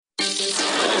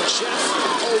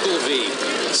Jeff Ogilvy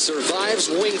survives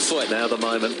Wingfoot. Now the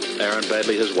moment Aaron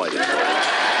Badley has waited for.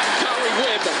 Gary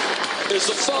Webb is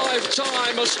the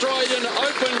 5-time Australian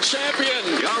Open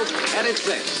champion. Golf at its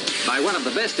best by one of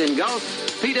the best in golf,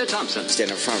 Peter Thompson.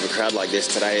 Stand in front of a crowd like this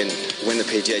today and win the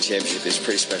PGA Championship is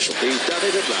pretty special. He's done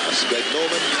it at last. Greg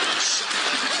Norman.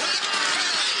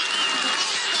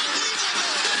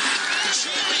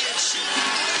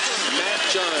 Matt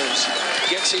Jones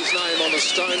gets his name on the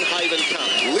Stonehaven Cup.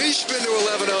 Leishman to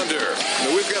 11 under.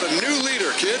 Now we've got a new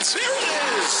leader, kids. There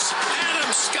it is,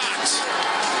 Adam Scott,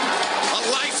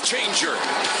 a life changer.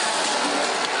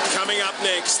 Coming up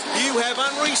next, you have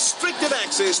unrestricted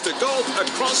access to golf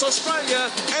across Australia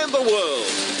and the world.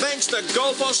 Thanks to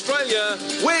Golf Australia,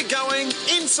 we're going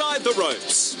inside the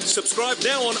ropes. Subscribe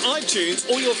now on iTunes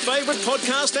or your favourite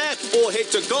podcast app, or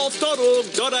head to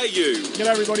golf.org.au. G'day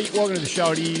everybody, welcome to the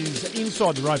show. It is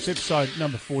Inside the Ropes, episode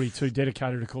number 42,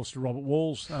 dedicated of course to Robert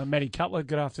Walls. Matty Cutler,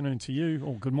 good afternoon to you,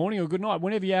 or good morning or good night,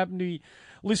 whenever you happen to be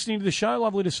listening to the show.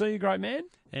 Lovely to see you, great man.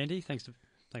 Andy, thanks for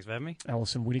having me.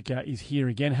 Alison Whittaker is here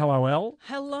again. Hello, Al.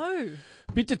 Hello.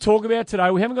 Bit to talk about today.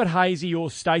 We haven't got Hazy or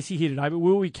Stacey here today, but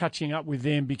we'll be catching up with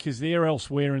them because they're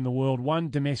elsewhere in the world. One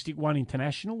domestic, one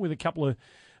international, with a couple of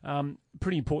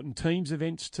pretty important teams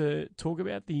events to talk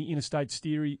about. The Interstate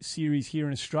Series here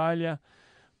in Australia,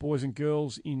 boys and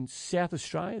girls in South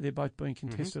Australia. They're both being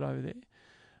contested over there.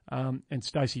 And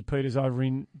Stacey Peters over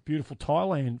in beautiful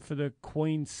Thailand for the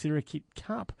Queen Sirikit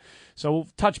Cup. So we'll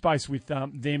touch base with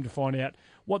them to find out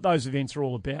what those events are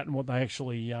all about and what they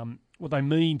actually what they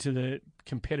mean to the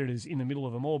competitors in the middle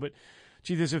of them all. But,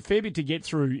 gee, there's a fair bit to get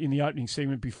through in the opening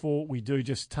segment before we do,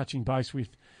 just touching base with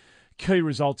key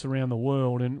results around the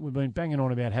world. And we've been banging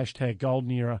on about hashtag Golden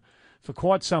Era for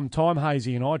quite some time,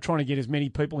 Hazy and I, trying to get as many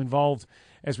people involved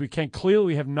as we can. Clearly,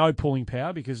 we have no pulling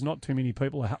power because not too many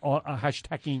people are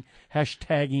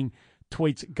hashtagging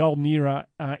tweets Golden Era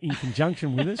in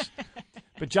conjunction with us.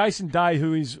 But Jason Day,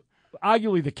 who is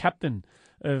arguably the captain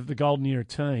of the Golden Era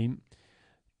team,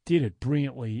 did it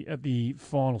brilliantly at the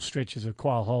final stretches of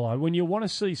Quail Hollow. When you want to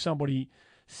see somebody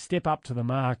step up to the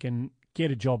mark and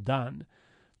get a job done,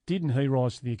 didn't he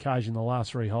rise to the occasion the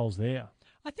last three holes there?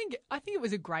 I think it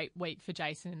was a great week for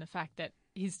Jason in the fact that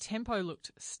his tempo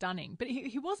looked stunning, but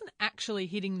he wasn't actually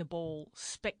hitting the ball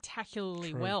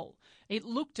spectacularly well. It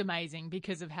looked amazing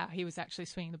because of how he was actually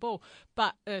swinging the ball,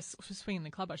 but swinging the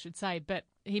club, I should say. But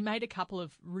he made a couple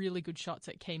of really good shots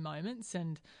at key moments,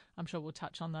 and I'm sure we'll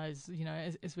touch on those,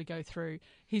 as we go through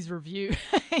his review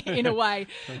in a way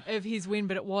of his win.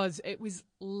 But it was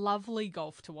lovely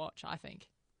golf to watch, I think.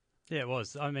 Yeah, it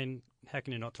was. I mean, how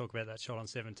can you not talk about that shot on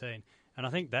 17? And I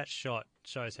think that shot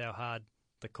shows how hard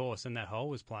the course and that hole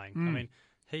was playing. I mean,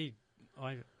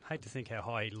 I hate to think how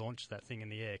high he launched that thing in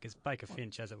the air, because Baker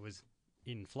Finch, as it was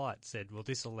in flight, said, well,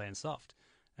 this will land soft.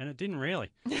 And it didn't really.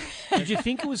 Did you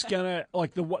think it was going to,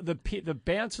 like the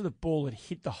bounce of the ball that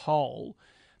hit the hole,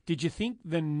 did you think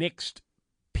the next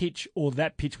pitch or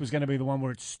that pitch was going to be the one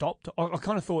where it stopped? I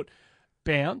kind of thought,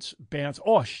 bounce,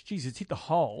 oh, geez, it's hit the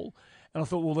hole. And I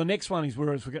thought, well, the next one is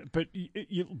where it's going. But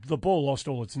the ball lost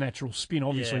all its natural spin,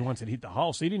 obviously, once it hit the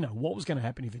hole. So you didn't know what was going to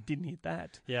happen if it didn't hit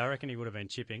that. Yeah, I reckon he would have been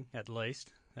chipping at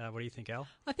least. What do you think, Al?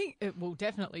 I think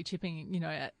definitely chipping.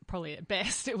 Probably at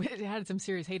best, it had some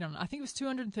serious heat on it. I think it was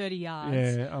 230 yards.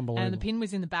 Yeah, unbelievable. And the pin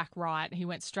was in the back right. He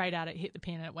went straight at it, hit the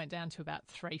pin, and it went down to about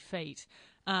 3 feet.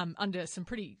 Under some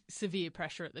pretty severe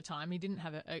pressure at the time. He didn't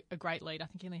have a great lead. I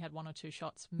think he only had one or two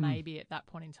shots maybe at that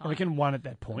point in time. I reckon one at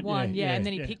that point. One, and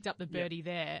then he picked up the birdie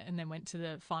there and then went to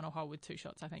the final hole with 2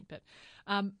 shots, I think. But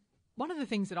one of the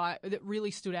things that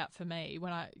really stood out for me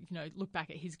when I look back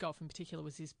at his golf in particular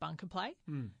was his bunker play.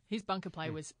 His bunker play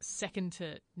was second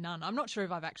to none. I'm not sure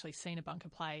if I've actually seen a bunker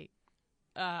play,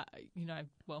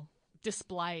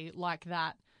 display like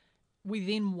that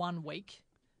within 1 week.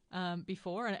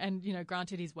 Before, and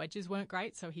granted his wedges weren't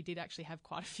great, so he did actually have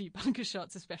quite a few bunker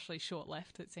shots, especially short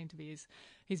left. It seemed to be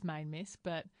his main miss.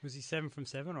 But was he 7 from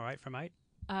 7 or 8 from 8?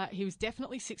 He was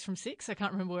definitely 6 from 6. I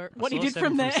can't remember what he did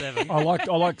from there. I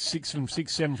like 6 from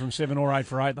 6, 7 from 7, or 8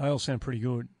 for 8. They all sound pretty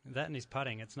good. That and his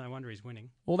putting, it's no wonder he's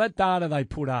winning. Well, that data they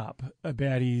put up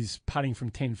about his putting from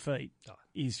 10 feet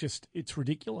is it's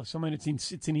ridiculous. I mean,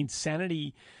 it's an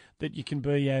insanity that you can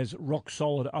be as rock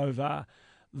solid over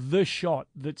the shot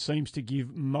that seems to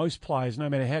give most players, no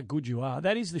matter how good you are,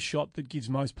 that is the shot that gives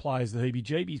most players the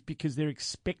heebie-jeebies because they're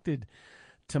expected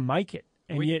to make it,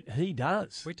 and yet he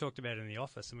does. We talked about it in the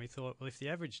office, and we thought, well, if the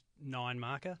average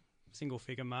 9-marker,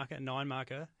 single-figure marker,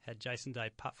 9-marker had Jason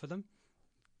Day putt for them,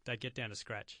 they'd get down to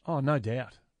scratch. Oh, no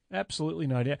doubt. Absolutely,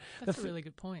 no doubt. That's a really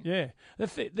good point. Yeah.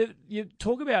 You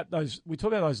talk about those. We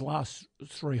talk about those last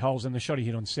 3 holes, and the shot he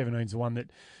hit on 17 is the one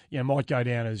that might go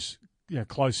down as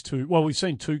close to. Well, we've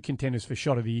seen 2 contenders for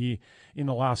shot of the year in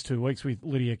the last 2 weeks with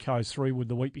Lydia Ko's 3-wood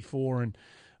the week before, and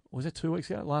was it 2 weeks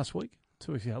ago? Last week?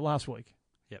 2 weeks ago? Last week.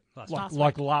 Yep, last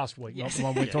week, not the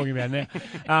one we're talking about now.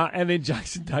 And then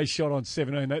Jason Day's shot on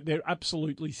 17. They're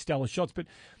absolutely stellar shots. But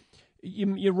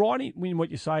you're right in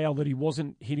what you say, Al, that he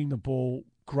wasn't hitting the ball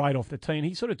great off the tee. And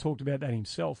he sort of talked about that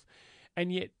himself.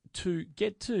 And yet to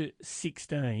get to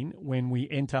 16 when we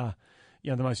enter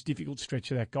the most difficult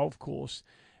stretch of that golf course,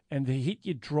 and to hit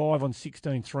your drive on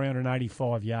 16,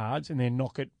 385 yards, and then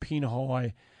knock it pin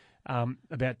high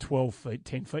about 12 feet,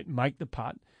 10 feet, make the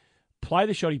putt, play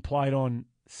the shot he played on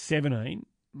 17,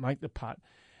 make the putt,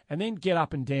 and then get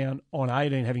up and down on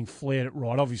 18, having flared it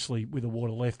right. Obviously, with the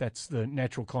water left, that's the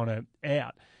natural kind of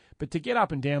out. But to get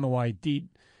up and down the way he did,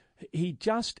 he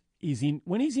just is in.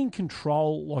 When he's in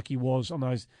control like he was on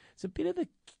those, it's a bit of the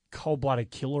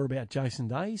cold-blooded killer about Jason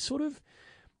Day. He's sort of,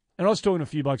 and I was talking to a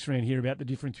few blokes around here about the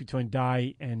difference between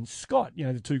Day and Scott,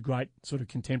 the 2 great sort of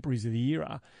contemporaries of the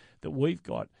era that we've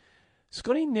got.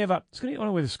 Scotty, I don't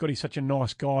know whether Scotty's such a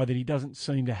nice guy that he doesn't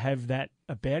seem to have that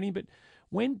about him, but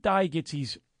when Day gets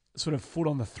his sort of foot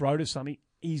on the throat of something,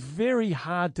 he's very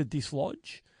hard to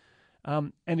dislodge.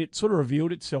 And it sort of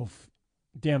revealed itself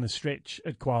down the stretch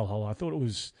at Quail Hollow. I thought it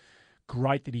was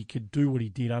great that he could do what he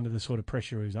did under the sort of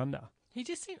pressure he was under.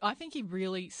 I think he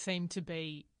really seemed to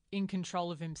be in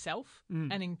control of himself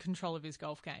and in control of his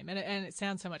golf game. And it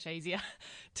sounds so much easier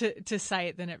to say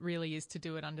it than it really is to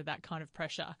do it under that kind of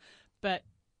pressure. But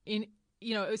it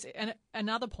was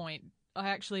another point. I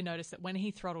actually noticed that when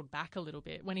he throttled back a little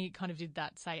bit, when he kind of did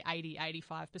that, say,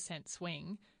 80-85%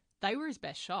 swing, they were his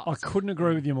best shots. I couldn't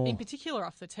agree with you more. In particular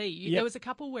off the tee. Yep. There was a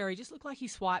couple where he just looked like he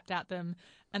swiped at them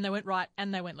and they went right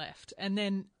and they went left. And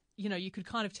then, you could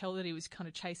kind of tell that he was kind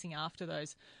of chasing after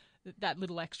that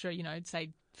little extra, say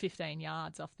 15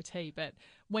 yards off the tee. But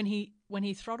when he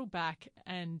throttled back,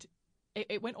 and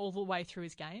it went all the way through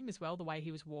his game as well, the way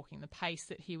he was walking, the pace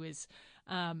that he was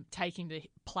taking to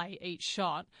play each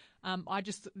shot.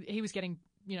 He was getting,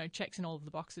 checks in all of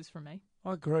the boxes from me.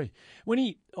 I agree. When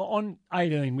he, on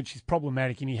 18, which is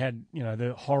problematic, and he had,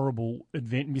 the horrible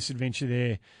misadventure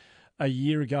there a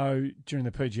year ago during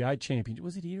the PGA Championship.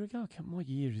 Was it a year ago? My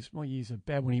years are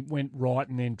bad. When he went right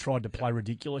and then tried to play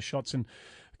ridiculous shots and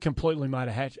completely made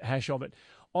a hash of it.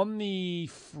 On the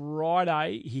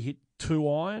Friday, he hit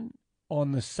 2-iron.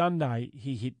 On the Sunday,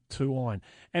 he hit 2-iron.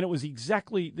 And it was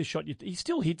exactly the shot. He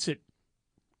still hits it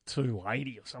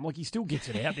 280 or something. Like, he still gets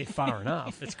it out there far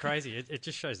enough. It's crazy. It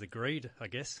just shows the greed, I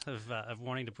guess, of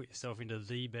wanting to put yourself into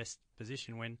the best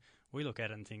position when we look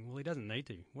at it and think, well, he doesn't need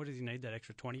to. What does he need that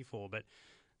extra 20 for? But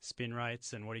spin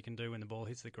rates and what he can do when the ball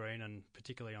hits the green, and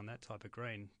particularly on that type of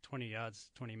green, 20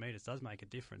 yards, 20 metres does make a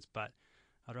difference. But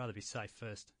I'd rather be safe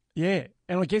first. Yeah,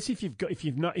 and I guess if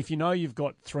you know you've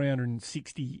got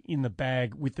 360 in the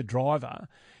bag with the driver,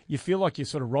 you feel like you're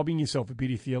sort of robbing yourself a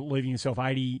bit if you're leaving yourself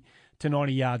 80 to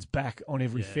 90 yards back on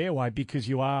every fairway, because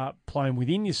you are playing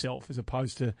within yourself as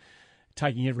opposed to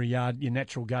taking every yard your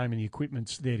natural game and the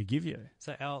equipment's there to give you.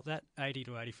 So Al, that 80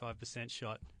 to 85%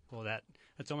 shot, or that,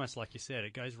 it's almost like you said,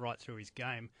 it goes right through his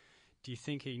game. Do you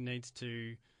think he needs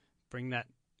to bring that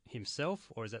himself,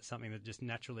 or is that something that just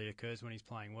naturally occurs when he's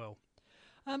playing well?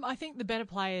 I think the better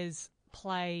players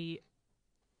play,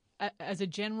 as a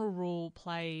general rule,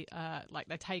 like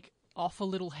they take off a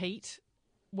little heat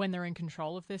when they're in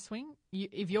control of their swing.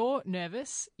 If you're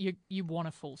nervous, you want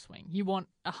a full swing. You want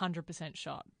 100%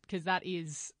 shot, because that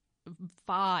is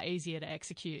far easier to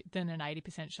execute than an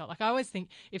 80% shot. Like, I always think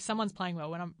if someone's playing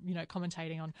well, when I'm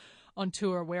commentating on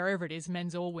tour or wherever it is,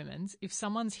 men's or women's, if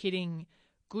someone's hitting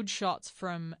good shots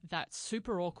from that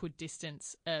super awkward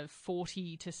distance of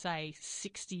 40 to, say,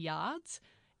 60 yards,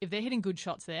 if they're hitting good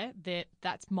shots there,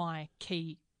 that's my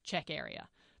key check area,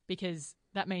 because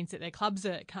that means that their clubs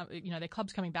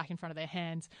coming back in front of their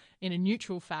hands in a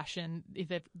neutral fashion.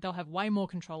 They'll have way more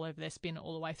control over their spin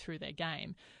all the way through their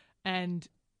game. And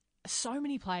so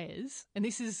many players, and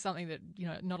this is something that,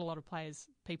 not a lot of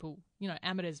people,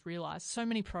 amateurs realise, so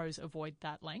many pros avoid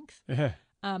that length. Yeah.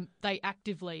 They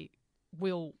actively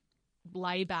will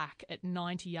lay back at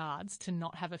 90 yards to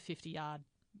not have a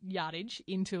 50-yardage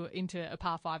into a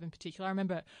par 5 in particular. I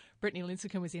remember Brittany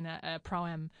Lincecum was in a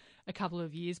Pro-Am a couple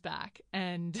of years back,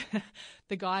 and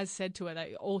the guys said to her,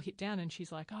 they all hit down, and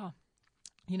she's like, oh,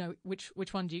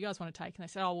 which one do you guys want to take? And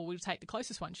they said, oh, well, we'll take the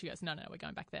closest one. She goes, no, we're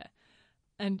going back there.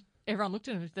 And everyone looked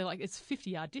at him. They're like, it's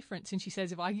 50-yard difference. And she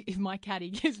says, if my caddy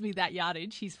gives me that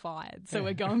yardage, he's fired. So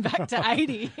we're going back to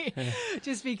 80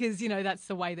 just because, that's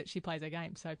the way that she plays her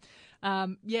game. So,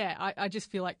 I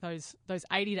just feel like those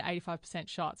 80 to 85%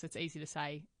 shots, it's easy to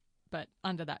say, but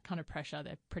under that kind of pressure,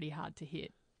 they're pretty hard to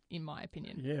hit, in my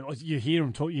opinion. Yeah, you hear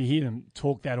them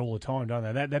talk that all the time, don't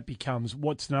they? That becomes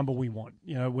what's the number we want.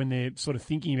 When they're sort of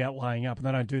thinking about laying up, and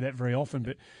they don't do that very often,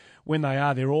 but when they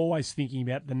are, they're always thinking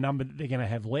about the number that they're going to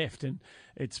have left, and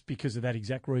it's because of that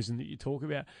exact reason that you talk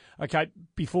about. Okay,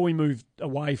 before we move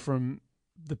away from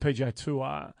the PGA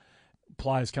Tour,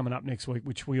 players coming up next week,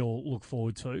 which we all look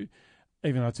forward to,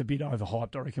 even though it's a bit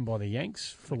overhyped, I reckon, by the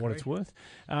Yanks for what it's worth.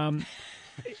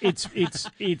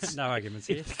 It's no arguments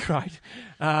here. It's great.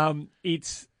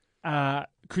 It's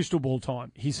crystal ball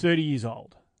time. He's 30 years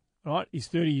old, right? He's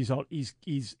 30 years old.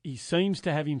 He seems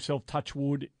to have himself, touch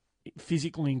wood,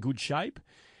 physically in good shape.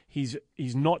 He's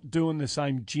not doing the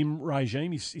same gym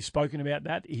regime. He's spoken about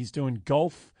that. He's doing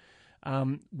golf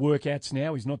workouts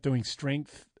now. He's not doing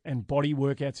strength and body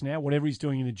workouts now. Whatever he's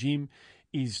doing in the gym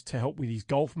is to help with his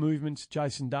golf movements,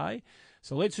 Jason Day.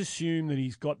 So let's assume that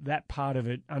he's got that part of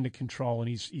it under control, and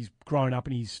he's grown up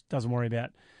and he doesn't worry about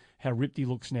how ripped he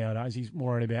looks nowadays. He's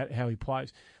more worried about how he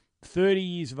plays. 30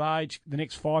 years of age, the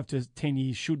next 5 to 10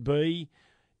 years should be,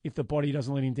 if the body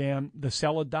doesn't let him down, the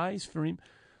salad days for him.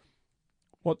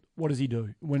 What does he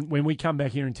do? When we come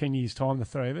back here in 10 years' time, the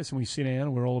three of us, and we sit down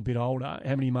and we're all a bit older,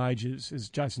 how many majors has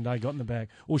Jason Day got in the bag?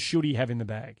 Or should he have in the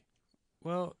bag?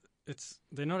 Well,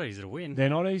 they're not easy to win. They're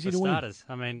not easy to win. Starters.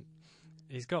 I mean,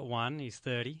 he's got one. He's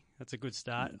 30. That's a good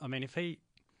start. I mean, if he,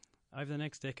 over the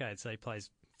next decade, say he plays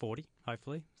 40,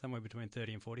 hopefully, somewhere between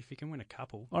 30 and 40, if he can win a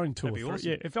couple, I reckon 2 or 3.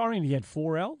 awesome. Yeah, if I reckon he had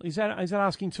 4L, is that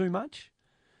asking too much?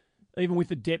 Even with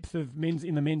the depth of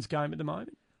in the men's game at the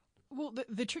moment? Well,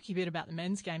 the tricky bit about the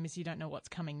men's game is you don't know what's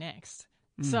coming next.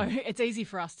 So it's easy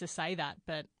for us to say that,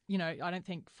 but, I don't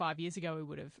think 5 years ago we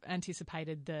would have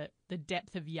anticipated the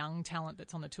depth of young talent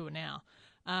that's on the tour now.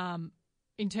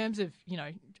 In terms of,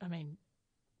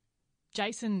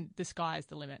 Jason, the sky is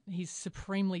the limit. He's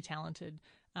supremely talented.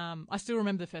 I still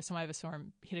remember the first time I ever saw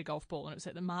him hit a golf ball, and it was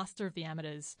at the Master of the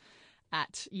Amateurs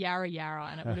at Yarra Yarra,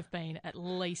 and it would have been at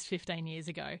least 15 years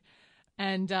ago.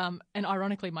 And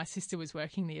ironically, my sister was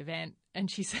working the event, and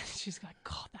she said, she's like,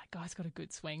 God, that guy's got a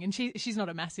good swing. And she's not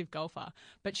a massive golfer,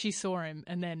 but she saw him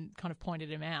and then kind of pointed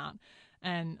him out.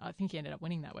 And I think he ended up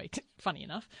winning that week, funny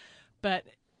enough. But,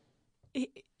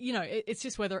 it's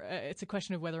just it's a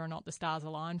question of whether or not the stars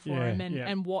align for him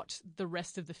and what the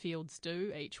rest of the fields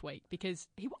do each week, because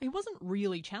he wasn't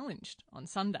really challenged on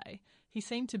Sunday. He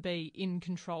seemed to be in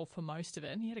control for most of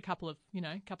it. And he had a couple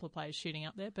of players shooting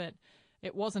up there, but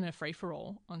it wasn't a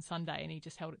free-for-all on Sunday, and he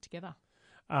just held it together.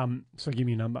 So give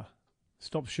me a number.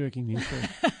 Stop shirking the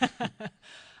issue.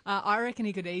 I reckon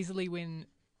he could easily win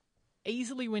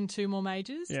 2 more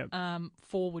majors. Yep.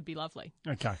 4 would be lovely.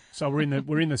 Okay, so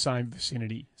we're in the same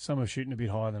vicinity. Some are shooting a bit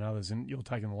higher than others, and you're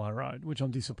taking the low road, which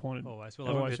I'm disappointed. Always. Well,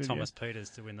 I went with Thomas Peters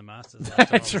to win the Masters last time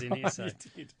I was in here,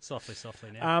 so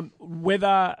softly now.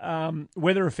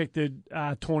 Weather affected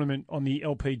tournament on the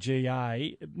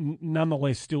LPGA,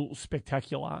 nonetheless still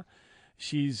spectacular.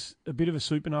 She's a bit of a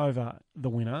supernova, the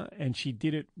winner, and she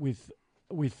did it with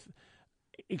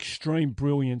extreme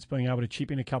brilliance, being able to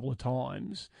chip in a couple of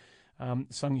times.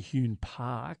 Sung Hyun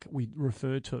Park, we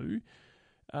refer to.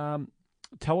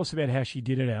 Tell us about how she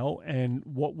did it, Al, and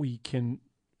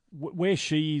where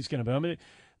she is going to be. I mean,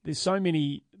 there's so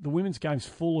many. The women's game's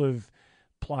full of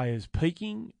players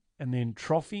peaking and then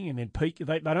troughing and then peak.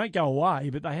 They don't go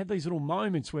away, but they have these little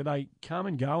moments where they come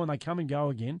and go and they come and go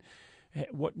again.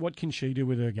 What can she do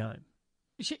with her game?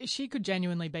 She could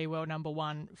genuinely be world number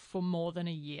one for more than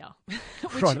a year.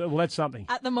 Right, well, that's something.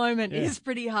 At the moment, is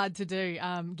pretty hard to do,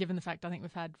 given the fact I think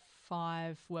we've had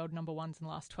 5 world number ones in the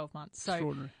last 12 months.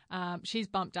 So she's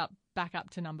bumped back up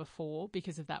to number 4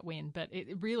 because of that win. But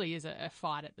it really is a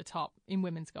fight at the top in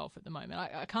women's golf at the moment.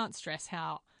 I can't stress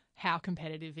how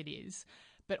competitive it is.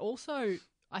 But also,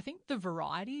 I think the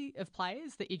variety of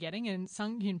players that you're getting, and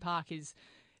Sung Hyun Park is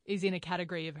in a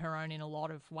category of her own in a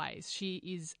lot of ways. She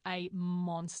is a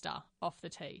monster off the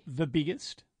tee. The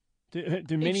biggest? Do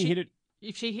many hit it?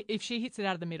 If she hits it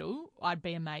out of the middle, I'd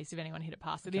be amazed if anyone hit it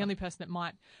past her. Okay. The only person that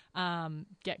might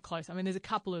get close, I mean, there's a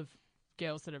couple of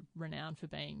girls that are renowned for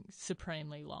being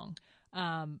supremely long.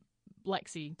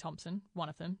 Lexi Thompson, one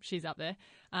of them, she's up there.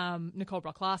 Nicole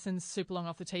Brock-Larson's super long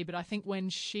off the tee, but I think when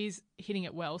she's hitting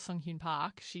it well, Sung Hyun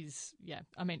Park,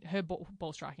 her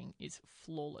ball striking is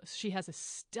flawless. She has a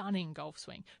stunning golf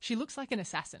swing. She looks like an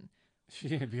assassin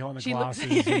Yeah, behind the She looks-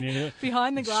 glasses. and,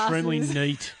 behind the glasses. Extremely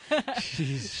neat.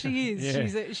 She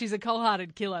is. Yeah. She's a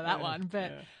cold-hearted killer, that one.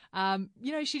 But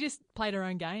yeah. she just played her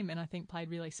own game, and I think played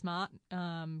really smart.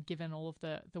 Given all of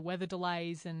the weather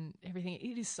delays and everything,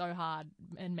 it is so hard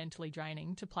and mentally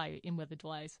draining to play in weather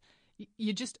delays.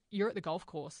 You're at the golf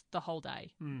course the whole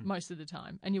day most of the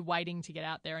time, and you're waiting to get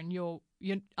out there, and you're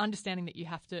understanding that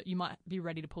you might be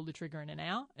ready to pull the trigger in an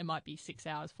hour. It might be 6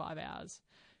 hours, 5 hours.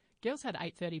 Girls had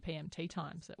 8:30 p.m. tee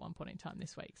times at one point in time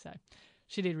this week, so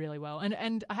she did really well.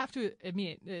 And I have to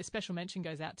admit, a special mention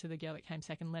goes out to the girl that came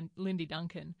second, Lindy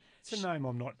Duncan. It's a name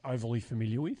I'm not overly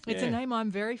familiar with. It's a name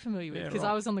I'm very familiar with because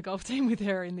I was on the golf team with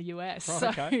her in the US. Right, so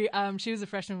okay. She was a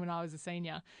freshman when I was a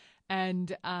senior,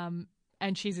 and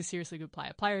she's a seriously good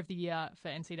player. Player of the year for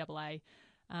NCAA.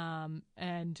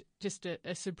 And just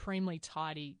a supremely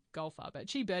tidy golfer. But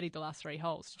she birdied the last 3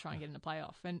 holes to try and get in the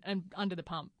playoff and under the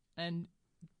pump. And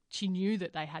she knew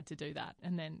that they had to do that.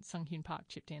 And then Sung Hyun Park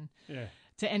chipped in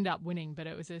to end up winning. But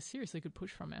it was a seriously good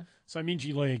push from her. So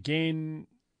Minjee Lee again,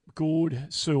 good.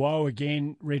 Suo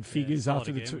again, red figures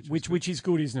after the two, which is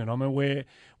good, isn't it? I'm aware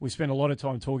we spent a lot of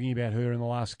time talking about her in the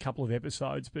last couple of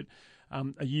episodes, but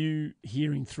are you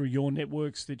hearing through your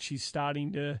networks that she's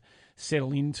starting to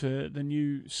settle into the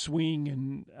new swing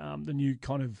and the new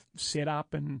kind of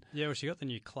setup? And yeah, well, she got the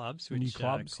new clubs, which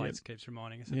Clates keeps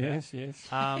reminding us about. Yes.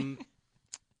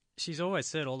 She's always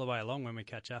said all the way along when we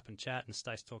catch up and chat, and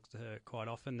Stace talks to her quite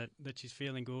often, that she's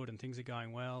feeling good and things are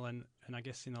going well. And I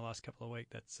guess in the last couple of weeks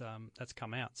that's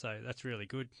come out. So that's really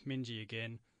good. Minjee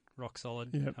again, rock solid.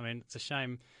 Yep. I mean, it's a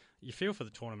shame. You feel for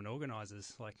the tournament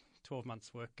organisers. Like 12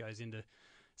 months' work goes into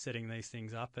setting these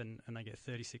things up, and they get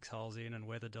 36 holes in and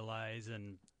weather delays,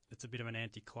 and it's a bit of an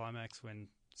anticlimax when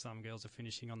some girls are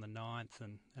finishing on the 9th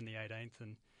and the 18th,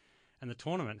 and the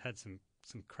tournament had some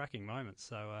cracking moments.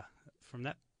 So from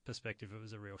that perspective, it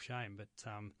was a real shame. But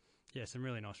some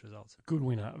really nice results. Good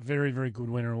winner, very, very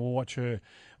good winner, and we'll watch her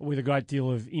with a great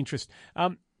deal of interest.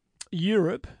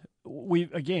 Europe, we're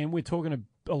talking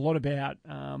a lot about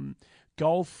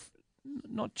golf,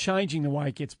 not changing the way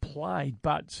it gets played,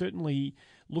 but certainly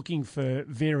looking for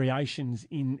variations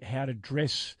in how to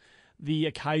dress the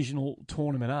occasional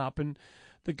tournament up. And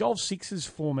the Golf Sixes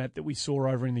format that we saw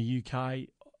over in the UK,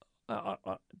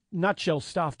 nutshell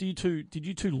stuff. Did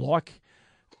you two like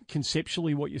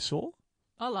conceptually what you saw?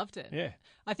 I loved it. Yeah.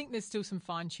 I think there's still some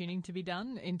fine tuning to be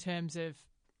done in terms of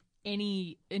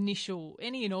any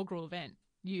inaugural event.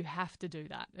 You have to do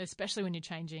that, especially when you're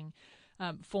changing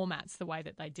formats the way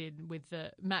that they did with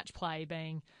the match play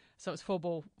being. So it's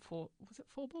 4-ball, or was it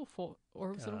all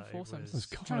foursomes? It was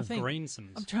Greensomes.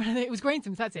 I'm trying to think. It was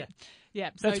Greensomes. That's it. Yeah,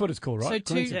 so, that's what it's called, right?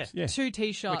 So two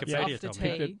tee shots Wikipedia off the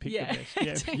told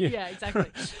tee. Yeah,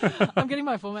 exactly. I'm getting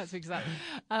my formats mixed up.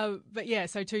 But yeah,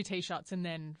 so 2 tee shots and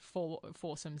then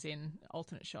foursomes in,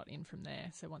 alternate shot in from there.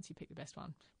 So once you pick the best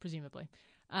one, presumably.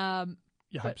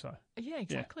 You hope so. Yeah,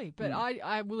 exactly. Yeah. But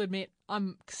I will admit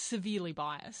I'm severely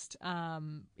biased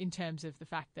in terms of the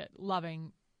fact that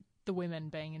loving the women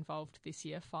being involved this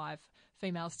year. 5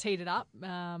 females teed it up,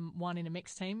 one in a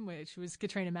mixed team, which was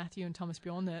Katrina Matthew and Thomas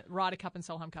Bjorn, the Ryder Cup and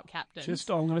Solheim Cup captains.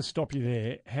 I'm going to stop you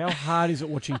there. How hard is it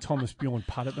watching Thomas Bjorn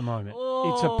putt at the moment?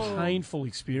 Oh. It's a painful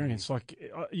experience. Like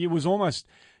it was almost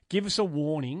give us a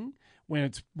warning when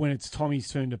it's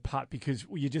Tommy's turn to putt, because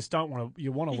you just don't want to.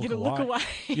 You want to look away.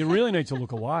 You really need to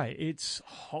look away. It's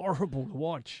horrible to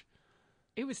watch.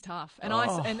 It was tough, and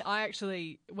I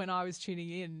actually, when I was tuning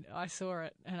in, I saw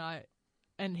it,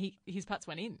 and his putts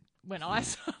went in when I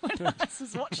was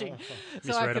watching,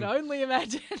 so I could only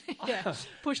imagine.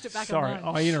 Pushed it back. Sorry,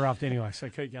 on I interrupt anyway, so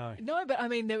keep going. No, but I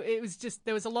mean, there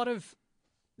was a lot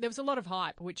of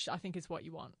hype, which I think is what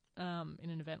you want in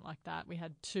an event like that. We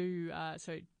had two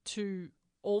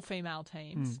all-female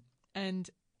teams, and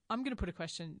I'm going to put a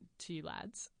question to you,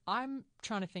 lads. I'm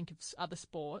trying to think of other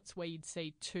sports where you'd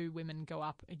see 2 women go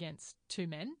up against 2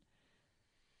 men.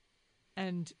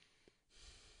 And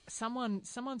someone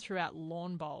threw out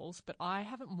lawn bowls, but I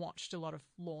haven't watched a lot of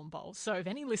lawn bowls. So if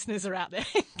any listeners are out there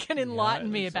can enlighten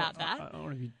me about that. I don't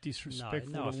want to be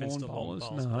disrespectful no to offense lawn to bowlers.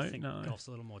 lawn bowls, No, but I think no. golf's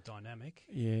a little more dynamic.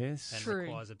 Yes. And True.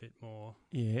 requires a bit more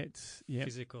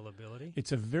physical ability.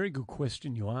 It's a very good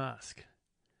question you ask.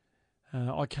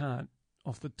 I can't,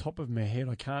 off the top of my head,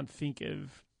 I can't think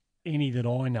of any that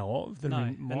I know of.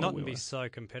 And not be so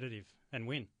competitive and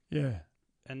win. Yeah.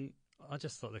 And I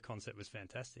just thought the concept was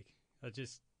fantastic.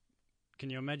 Can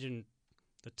you imagine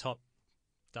the top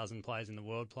dozen players in the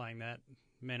world playing that?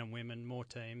 Men and women, more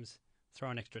teams, throw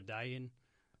an extra day in.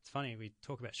 It's funny, we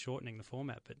talk about shortening the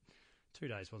format, but 2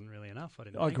 days wasn't really enough.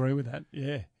 I agree with that.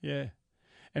 Yeah.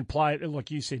 and play it,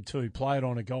 like you said too, play it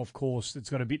on a golf course that's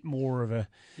got a bit more of a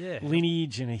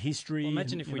lineage and a history. Well,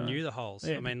 imagine and, if we knew the holes.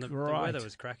 Yeah, I mean, the weather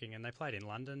was cracking, and they played in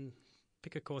London.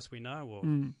 Pick a course we know, or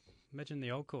imagine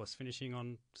the old course finishing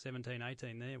on 17,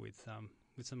 18 there with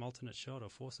some alternate shot or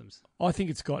foursomes. I think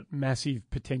it's got massive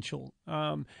potential,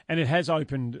 and it has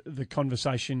opened the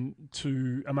conversation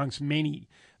to amongst many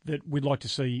that we'd like to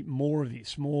see more of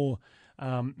this, more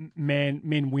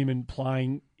men, women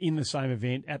playing in the same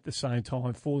event at the same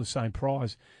time for the same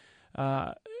prize.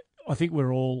 I think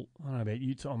we're all, I don't know about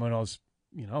you, Tom, and I was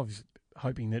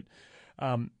hoping that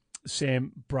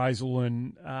Sam Brazel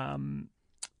and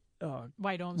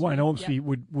Wayne Ormsby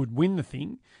would win the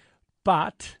thing,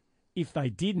 but if they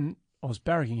didn't, I was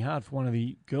barracking hard for one of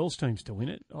the girls' teams to win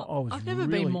it. I've never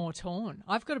been more torn.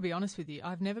 I've got to be honest with you.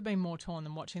 I've never been more torn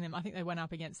than watching them. I think they went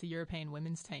up against the European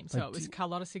women's team. So it was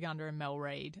Carlotta Segunda and Mel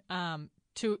Reid,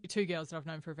 two girls that I've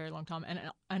known for a very long time.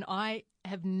 And I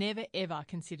have never, ever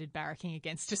considered barracking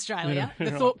against Australia.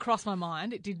 The thought crossed my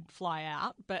mind. It did fly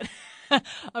out. But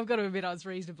I've got to admit I was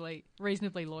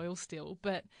reasonably loyal still.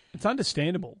 But it's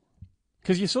understandable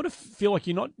because you sort of feel like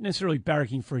you're not necessarily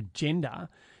barracking for a gender.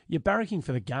 You're barracking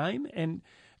for the game, and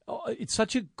it's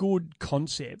such a good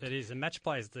concept. It is, and match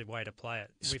play is the way to play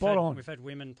it. Spot on. We've had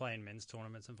women play in men's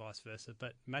tournaments and vice versa,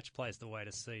 but match play is the way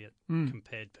to see it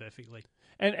compared perfectly.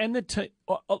 And the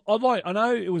I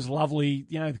know it was lovely,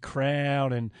 the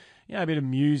crowd and a bit of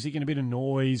music and a bit of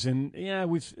noise, and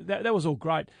that was all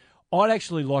great. I'd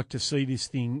actually like to see this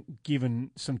thing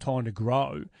given some time to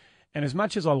grow, and as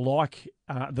much as I like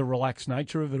the relaxed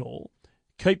nature of it all,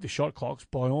 keep the shot clocks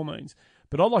by all means.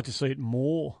 But I'd like to see it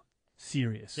more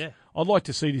serious. Yeah. I'd like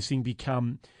to see this thing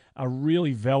become a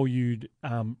really valued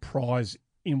prize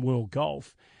in world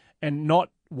golf and not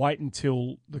wait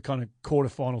until the kind of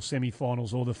quarterfinal,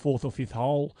 semi-finals or the fourth or fifth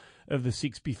hole of the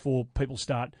six before people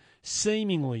start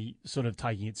seemingly sort of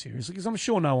taking it seriously. Because I'm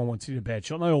sure no one wants to hit a bad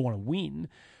shot. They all want to win.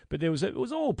 But it was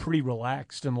all pretty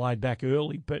relaxed and laid back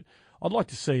early. But I'd like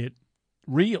to see it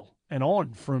real and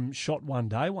on from shot one,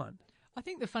 day one. I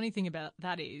think the funny thing about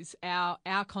that is our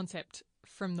concept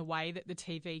from the way that the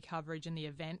TV coverage and the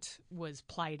event was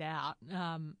played out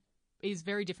is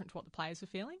very different to what the players were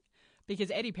feeling. Because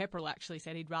Eddie Pepperell actually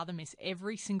said he'd rather miss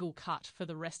every single cut for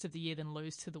the rest of the year than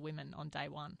lose to the women on day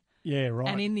one. Yeah, right.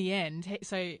 And in the end,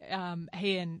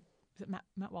 he and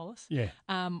Matt Wallace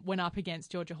went up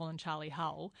against Georgia Hall and Charlie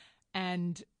Hull,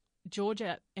 and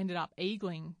Georgia ended up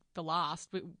eagling the last,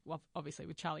 obviously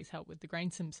with Charlie's help with the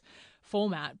Greensomes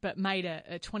format, but made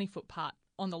a 20-foot putt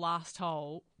on the last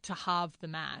hole to halve the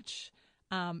match.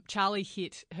 Charlie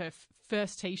hit her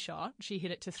first tee shot. She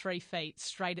hit it to 3 feet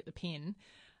straight at the pin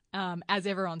as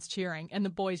everyone's cheering, and the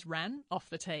boys ran off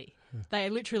the tee. They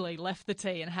literally left the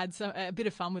tee and had a bit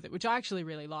of fun with it, which I actually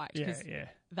really liked because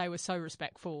they were so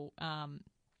respectful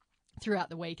throughout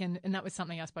the week. And that was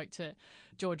something I spoke to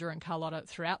Georgia and Carlotta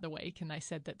throughout the week, and they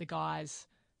said that the guys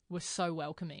were so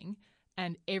welcoming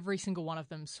and every single one of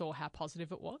them saw how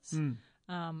positive it was.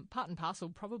 Part and parcel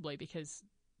probably because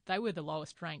they were the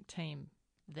lowest ranked team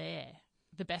there.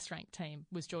 The best ranked team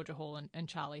was Georgia Hall and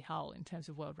Charlie Hull in terms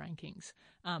of world rankings,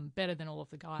 better than all of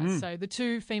the guys. So the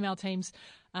two female teams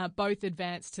both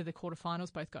advanced to the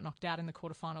quarterfinals, both got knocked out in the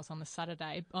quarterfinals on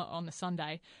the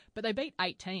Sunday, but they beat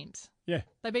 8 teams. Yeah.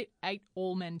 They beat 8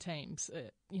 all-men teams,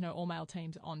 all male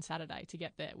teams on Saturday to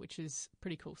get there, which is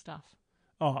pretty cool stuff.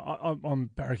 Oh, I'm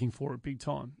barracking for it big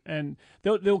time. And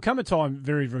there'll come a time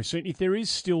very, very soon, if there is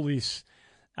still this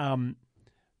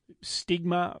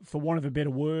stigma, for want of a better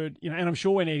word, and I'm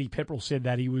sure when Eddie Pepperell said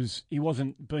that, he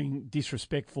wasn't being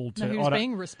disrespectful to. No, he was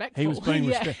being respectful. He was being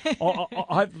respectful.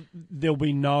 There'll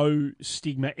be no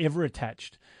stigma ever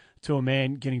attached to a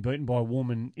man getting beaten by a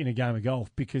woman in a game of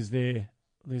golf because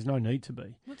there's no need to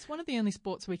be. Well, it's one of the only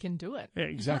sports we can do it. Yeah,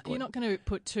 exactly. You're not going to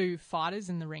put 2 fighters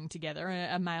in the ring together,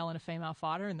 a male and a female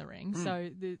fighter in the ring.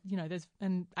 So, there's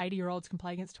 80-year-olds can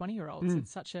play against 20-year-olds.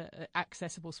 It's such an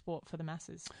accessible sport for the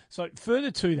masses. So,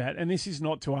 further to that, and this is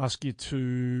not to ask you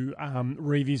to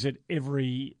revisit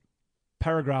every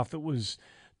paragraph that was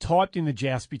typed in the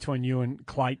joust between you and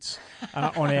Clates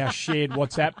on our shared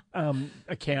WhatsApp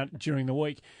account during the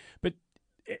week, but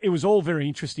it was all very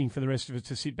interesting for the rest of us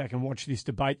to sit back and watch this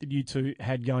debate that you two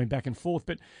had going back and forth.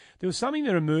 But there was something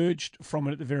that emerged from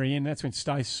it at the very end. That's when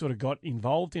Stace sort of got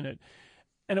involved in it.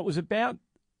 And it was about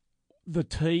the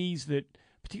tees that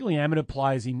particularly amateur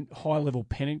players in high-level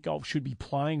pennant golf should be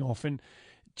playing off, and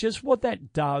just what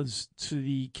that does to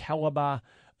the calibre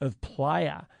of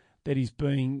player that is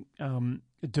being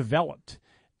developed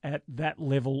at that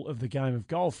level of the game of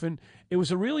golf. And it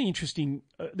was a really interesting,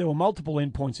 there were multiple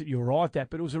endpoints that you arrived at,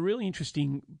 but it was a really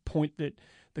interesting point that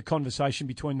the conversation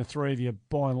between the three of you,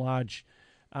 by and large,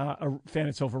 found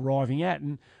itself arriving at.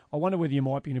 And I wonder whether you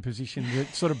might be in a position to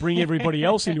sort of bring everybody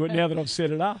else into it now that I've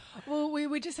set it up. Well, we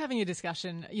were just having a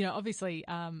discussion. You know, obviously,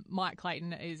 Mike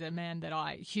Clayton is a man that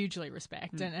I hugely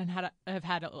respect and have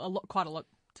had quite a lot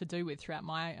to do with throughout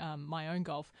my my own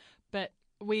golf. But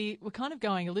we were kind of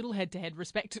going a little head-to-head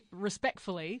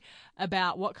respectfully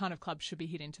about what kind of clubs should be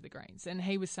hit into the greens. And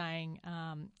he was saying,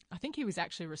 I think he was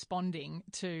actually responding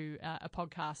to a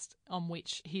podcast on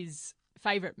which his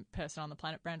favourite person on the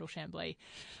planet, Brandel Chambly,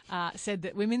 said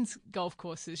that women's golf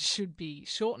courses should be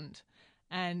shortened.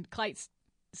 And Clates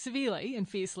severely and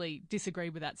fiercely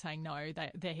disagreed with that, saying, no,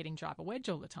 they're hitting driver wedge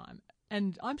all the time.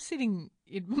 And I'm sitting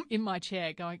in my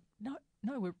chair going,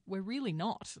 no, we're really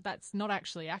not. That's not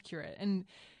actually accurate. And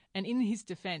in his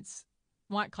defence,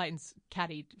 Mike Clayton's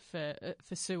caddied for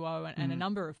Suo and a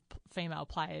number of female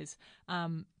players,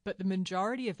 but the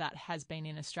majority of that has been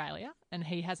in Australia, and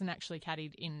he hasn't actually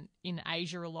caddied in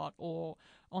Asia a lot or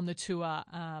on the tour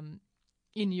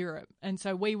in Europe. And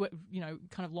so we were,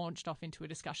 kind of launched off into a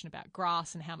discussion about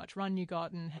grass and how much run you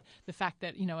got, and the fact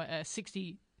that, a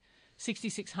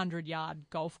 6,600-yard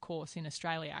golf course in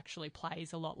Australia actually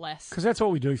plays a lot less. Because that's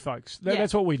what we do, folks.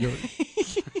 That's what we do.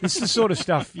 It's the sort of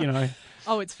stuff,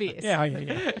 Oh, it's fierce.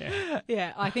 Yeah.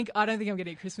 Yeah, I don't think I'm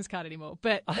getting a Christmas card anymore.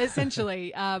 But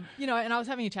essentially, and I was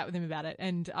having a chat with him about it,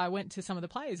 and I went to some of the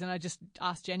players, and I just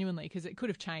asked genuinely, because it could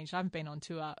have changed. I haven't been on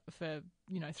tour for,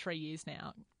 3 years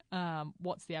now.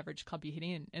 What's the average club you hit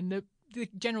in? And the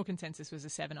general consensus was a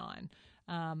 7-iron,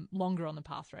 longer on the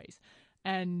par threes.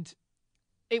 And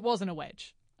it wasn't a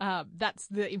wedge. That's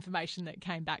the information that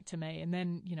came back to me. And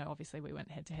then, obviously we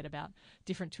went head-to-head about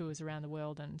different tours around the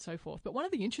world and so forth. But one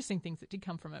of the interesting things that did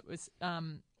come from it was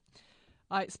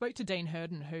I spoke to Dean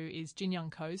Herden, who is Jin Young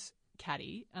Ko's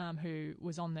caddy, who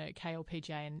was on the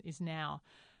KLPGA and is now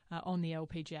on the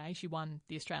LPGA. She won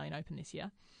the Australian Open this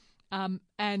year.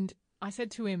 And I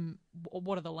said to him,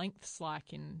 what are the lengths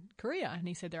like in Korea? And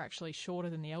he said they're actually shorter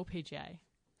than the LPGA.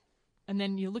 And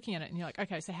then you're looking at it and you're like,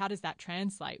 okay, so how does that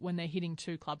translate when they're hitting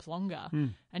 2 clubs longer?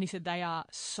 And he said they are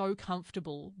so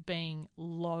comfortable being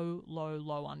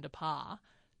low under par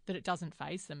that it doesn't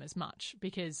faze them as much,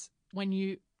 because when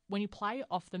you play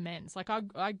off the men's, like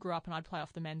I grew up and I'd play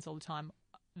off the men's all the time,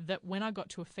 that when I got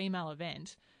to a female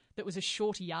event that was a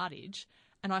shorter yardage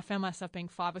and I found myself being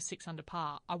 5 or 6 under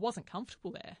par, I wasn't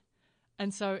comfortable there.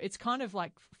 And so it's kind of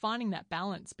like finding that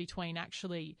balance between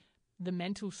actually the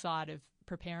mental side of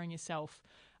preparing yourself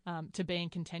to be in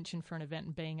contention for an event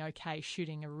and being okay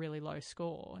shooting a really low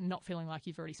score and not feeling like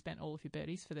you've already spent all of your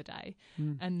birdies for the day,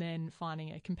 and then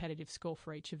finding a competitive score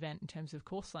for each event in terms of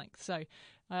course length. So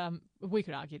we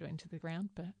could argue to into the ground,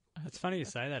 but... It's funny you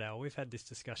say that, Al. We've had this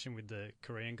discussion with the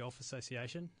Korean Golf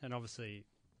Association and obviously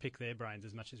pick their brains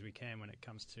as much as we can when it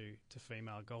comes to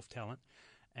female golf talent.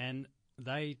 And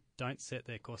they don't set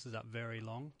their courses up very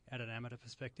long at an amateur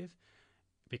perspective,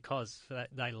 because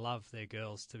they love their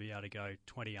girls to be able to go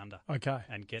 20 under. Okay.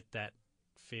 And get that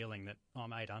feeling that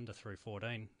I'm 8 under through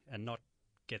 14 and not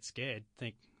get scared,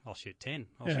 think I'll shoot 10,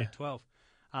 I'll shoot 12.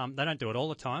 They don't do it all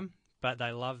the time, but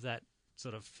they love that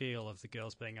sort of feel of the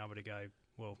girls being able to go,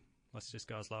 well, let's just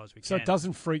go as low as we can. So it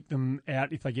doesn't freak them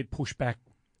out if they get pushed back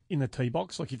in the tee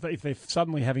box? Like if they're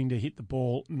suddenly having to hit the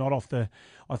ball not off the,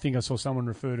 I think I saw someone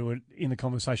refer to it in the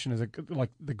conversation as like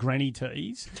the granny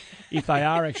tees. If they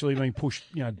are actually being pushed,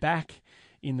 back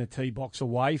in the tee box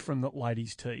away from the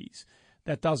ladies' tees,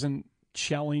 that doesn't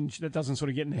sort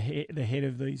of get in the head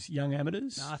of these young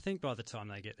amateurs. No, I think by the time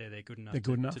they get there, they're good enough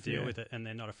to deal with it, and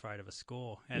they're not afraid of a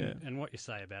score. And what you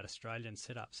say about Australian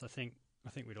setups, I think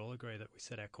we'd all agree that we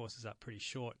set our courses up pretty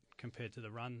short compared to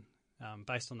the run.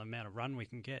 Based on the amount of run we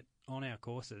can get on our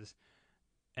courses.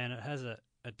 And it has a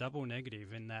double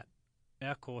negative in that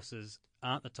our courses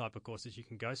aren't the type of courses you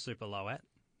can go super low at,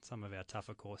 some of our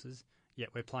tougher courses, yet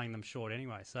we're playing them short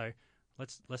anyway. So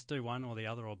let's do one or the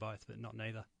other or both, but not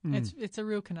neither. It's a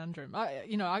real conundrum.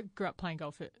 I grew up playing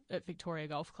golf at Victoria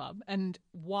Golf Club, and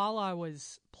while I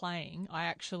was playing, I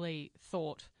actually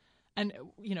thought, and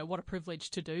what a privilege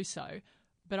to do so,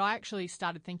 but I actually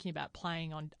started thinking about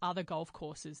playing on other golf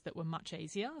courses that were much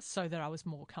easier so that I was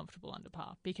more comfortable under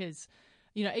par. Because,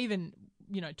 even,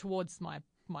 towards the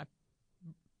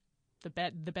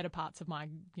better parts of my,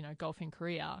 golfing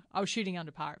career, I was shooting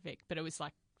under par at Vic, but it was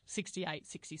like 68,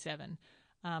 67.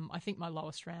 I think my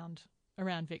lowest round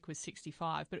around Vic was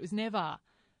 65, but it was never,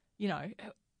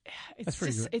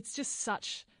 it's just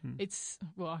such,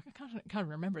 I can't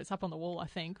remember. It's up on the wall, I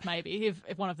think, maybe,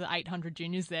 if one of the 800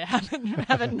 juniors there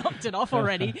haven't knocked it off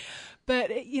already. But,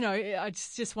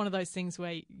 it's just one of those things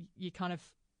where you kind of,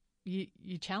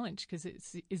 you challenge, because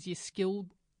is your skill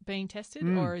being tested,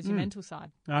 or is your mental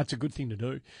side? That's a good thing to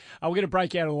do. We're going to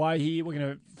break out of the way here. We're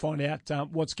going to find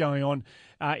out what's going on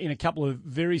in a couple of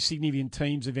very significant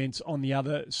teams events on the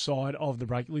other side of the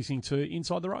break, listening to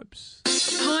Inside the Ropes.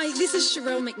 Hi, this is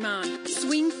Sherelle McMahon.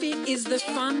 Swing Fit is the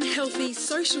fun, healthy,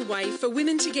 social way for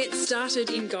women to get started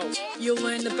in golf. You'll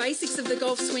learn the basics of the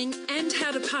golf swing and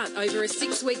how to putt over a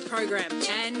 6-week program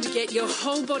and get your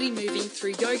whole body moving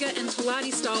through yoga and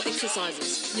Pilates style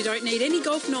exercises. You don't need any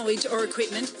golf knowledge or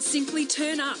equipment. Simply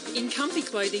turn up in comfy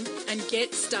clothing and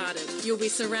get started. You'll be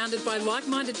surrounded by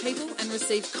like-minded people and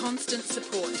receive constant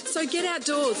support. So get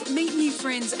outdoors, meet new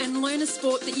friends and learn a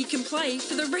sport that you can play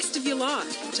for the rest of your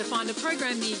life. To find a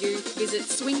program near you, visit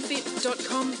swingfit.com.au.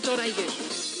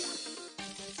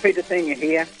 Peter Senior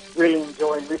here. Really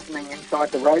enjoy listening Inside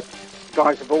the Ropes.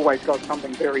 Guys have always got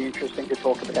something very interesting to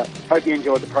talk about. Hope you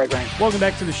enjoyed the program. Welcome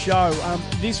back to the show.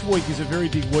 This week is a very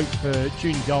big week for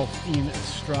junior golf in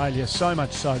Australia, so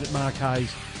much so that Mark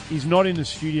Hayes is not in the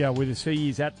studio with us. He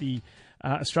is at the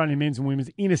Australian men's and women's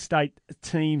interstate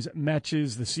teams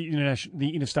matches,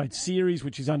 the interstate series,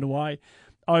 which is underway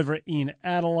over in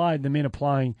Adelaide. The men are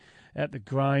playing at the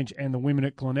Grange and the women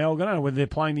at Glenelg. I don't know whether they're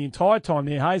playing the entire time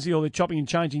there, Hazy, or they're chopping and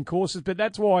changing courses, but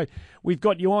that's why we've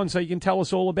got you on, so you can tell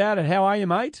us all about it. How are you,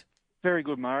 mate? Very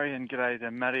good, Murray, and g'day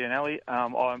to Matty and Ali.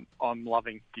 I'm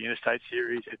loving the Interstate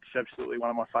Series. It's absolutely one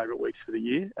of my favourite weeks of the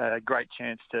year. A great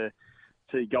chance to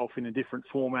see golf in a different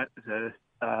format. There's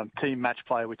a team match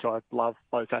play, which I love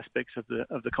both aspects of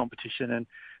the competition, and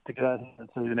to go to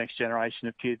the next generation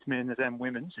of kids, men's and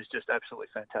women's, is just absolutely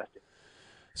fantastic.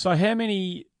 So how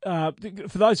many,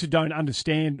 for those who don't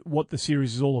understand what the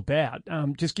series is all about,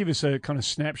 just give us a kind of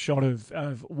snapshot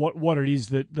of what it is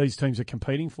that these teams are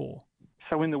competing for.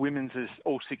 So in the women's, as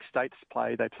all 6 states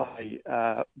play, they play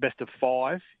best of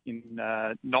 5 in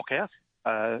knockout,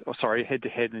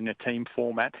 head-to-head in a team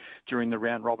format during the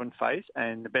round-robin phase,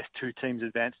 and the best 2 teams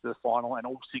advance to the final, and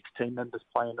all 6 team members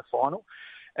play in the final.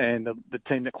 And the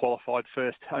team that qualified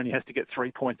first only has to get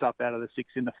 3 points up out of the 6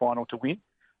 in the final to win.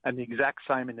 And the exact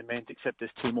same in the men's, except there's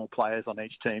 2 more players on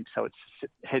each team. So it's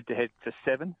head-to-head for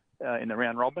 7 in the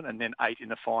round-robin and then 8 in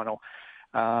the final.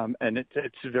 And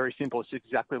it's very simple. It's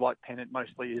exactly like Pennant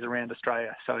mostly is around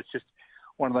Australia. So it's just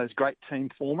one of those great team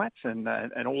formats, and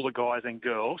all the guys and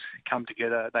girls come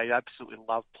together. They absolutely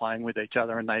love playing with each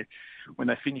other, and when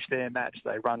they finish their match,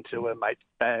 they run to a mate's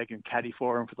bag and caddy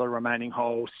for them for the remaining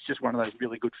holes. It's just one of those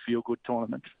really good feel-good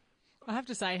tournaments. I have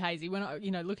to say, Hazy, when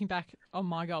looking back on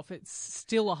my golf, it's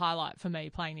still a highlight for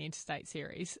me playing the Interstate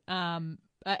Series. And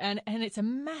it's a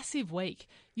massive week.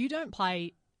 You don't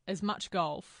play as much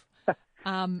golf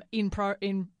in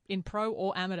pro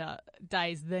or amateur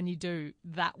days than you do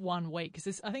that 1 week.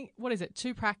 Because I think, what is it,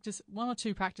 1 or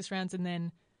 2 practice rounds and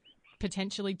then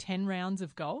potentially 10 rounds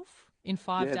of golf in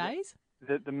 5 days?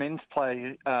 The men's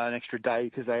play an extra day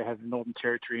because they have Northern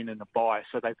Territory in and a bye,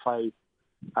 so they play.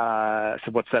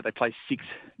 They play 6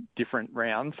 different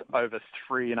rounds over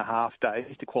 3.5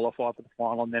 days to qualify for the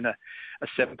final, and then a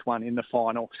 7th one in the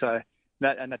final. So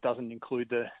that doesn't include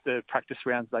the practice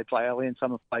rounds they play early, and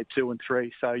some have played 2 and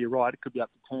 3. So you're right, it could be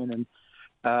up to 10.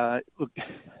 And look,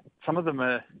 some of them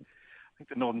are. I think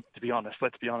the Northern,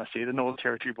 let's be honest here, the Northern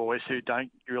Territory boys who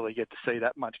don't really get to see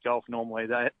that much golf normally,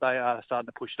 they are starting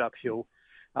to push it uphill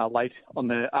late on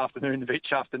the afternoon of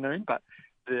each afternoon, but.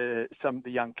 Some of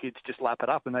the young kids just lap it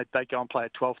up and they go and play a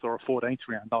 12th or a 14th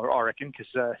round, I reckon,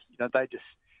 because they just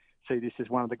see this as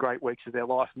one of the great weeks of their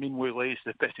life. Min Woo Lee is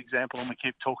the best example, and we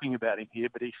keep talking about him here,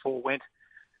 but he forewent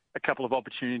a couple of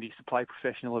opportunities to play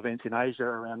professional events in Asia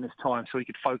around this time so he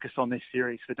could focus on this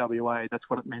series for WA. That's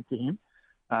what it meant to him.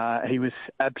 He was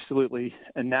absolutely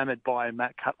enamoured by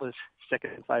Matt Cutler's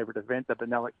second favourite event, the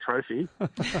Benelux Trophy,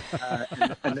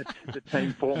 and the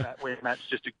team format where Matt's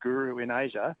just a guru in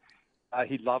Asia.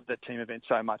 He loved that team event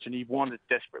so much, and he wanted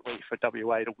desperately for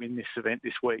WA to win this event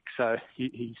this week. So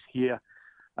he's here,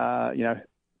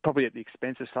 probably at the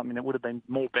expense of something that would have been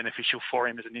more beneficial for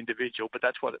him as an individual, but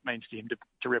that's what it means to him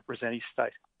to represent his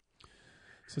state.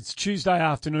 So it's Tuesday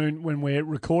afternoon when we're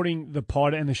recording the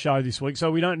pod and the show this week,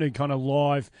 so we don't need kind of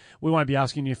live. We won't be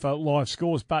asking you for live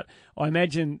scores, but I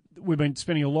imagine we've been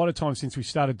spending a lot of time since we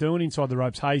started doing Inside the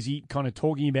Ropes, Hazy, kind of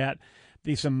talking about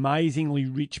this amazingly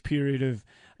rich period of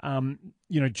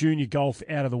junior golf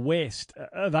out of the West.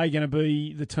 Are they going to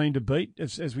be the team to beat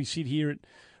as we sit here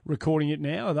recording it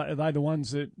now? Are they the ones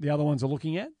that the other ones are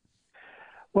looking at?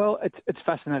 Well, it's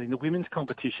fascinating. The women's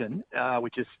competition,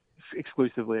 which is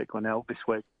exclusively at Glenelg this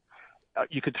week,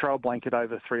 you could throw a blanket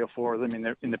over 3 or 4 of them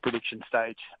in the prediction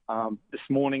stage. This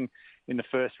morning in the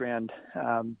first round,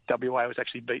 WA was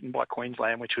actually beaten by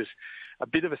Queensland, which was a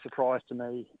bit of a surprise to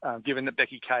me, given that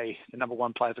Becky Kay, the number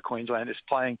 1 player for Queensland, is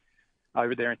playing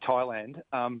over there in Thailand.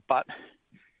 But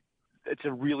it's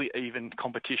a really even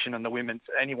competition on the women's.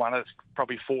 Any one of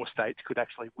probably 4 states could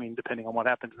actually win, depending on what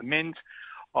happens. The men's,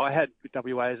 I had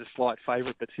WA as a slight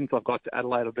favourite, but since I've got to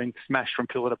Adelaide, I've been smashed from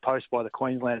pillar to post by the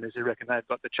Queenslanders who reckon they've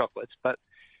got the chocolates. But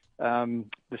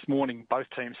this morning, both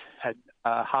teams had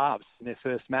halves in their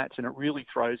first match, and it really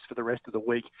throws for the rest of the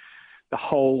week the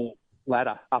whole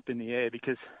ladder up in the air,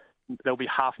 because there'll be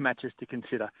half matches to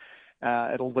consider.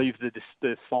 It'll leave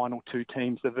the final 2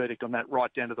 teams, the verdict on that,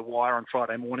 right down to the wire on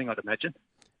Friday morning, I'd imagine.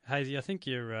 Hazy, I think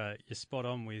you're spot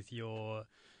on with your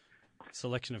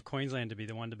selection of Queensland to be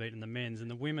the one to beat in the men's. And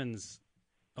the women's,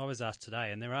 I was asked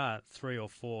today, and there are 3 or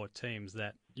 4 teams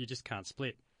that you just can't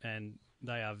split, and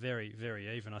they are very,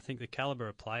 very even. I think the calibre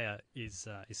of player is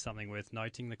something worth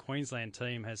noting. The Queensland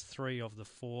team has 3 of the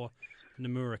 4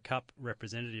 Nomura Cup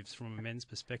representatives from a men's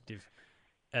perspective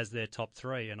as their top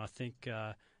 3, and I think,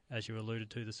 as you alluded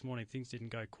to this morning, things didn't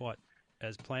go quite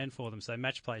as planned for them. So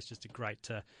match play is just a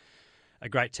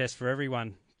great test for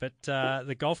everyone. But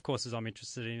the golf courses I'm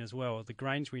interested in as well. The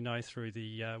Grange we know through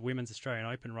the Women's Australian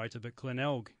Open rota, but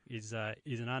Glenelg is an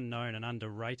unknown and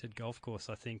underrated golf course,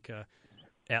 I think,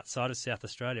 outside of South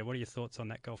Australia. What are your thoughts on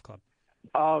that golf club?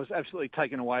 I was absolutely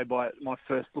taken away by my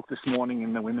first look this morning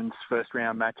in the women's first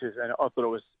round matches, and I thought it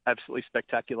was absolutely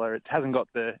spectacular. It hasn't got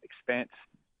the expanse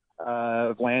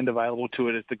of land available to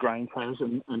it as the Grange has,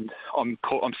 and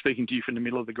I'm speaking to you from the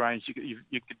middle of the Grange. You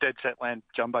get dead set land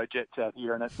jumbo jets out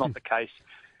here, and that's not the case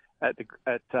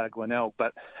at Glenelg.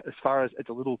 But as far as it's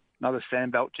another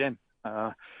sandbelt gem,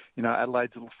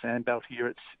 Adelaide's little sandbelt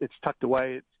here. It's tucked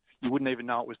away. You wouldn't even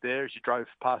know it was there as you drove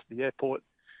past the airport.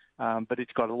 But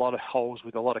it's got a lot of holes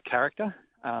with a lot of character.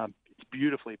 It's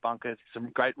beautifully bunkered, some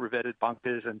great revetted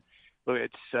bunkers, and look,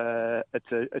 it's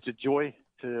a joy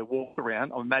to walk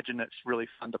around. I imagine it's really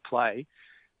fun to play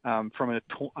from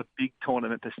a big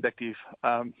tournament perspective.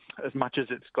 As much as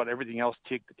it's got everything else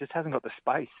ticked, it just hasn't got the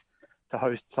space to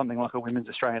host something like a Women's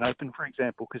Australian Open, for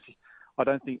example, because I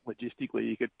don't think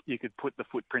logistically you could put the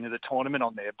footprint of the tournament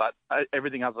on there. But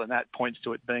everything other than that points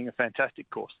to it being a fantastic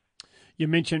course. You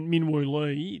mentioned Min Woo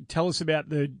Lee. Tell us about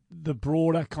the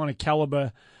broader kind of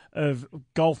calibre of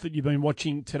golf that you've been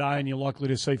watching today and you're likely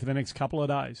to see for the next couple of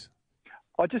days.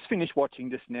 I just finished watching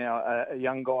just now a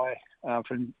young guy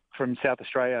from South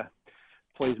Australia.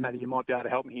 Please, Matty, you might be able to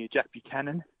help me here. Jack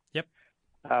Buchanan. Yep.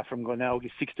 From Glenelg.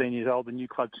 He's 16 years old, the new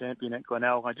club champion at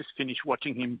Glenelg. I just finished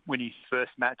watching him win his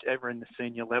first match ever in the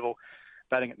senior level,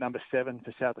 batting at number 7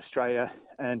 for South Australia.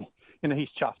 And, he's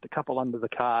chuffed a couple under the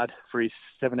card for his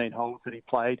 17 holes that he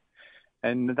played.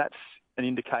 And that's an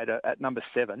indicator at number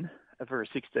 7 for a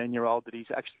 16-year-old that he's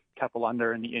actually a couple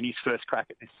under in his first crack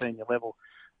at this senior level.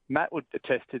 Matt would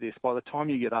attest to this. By the time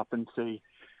you get up and see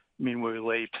Min Woo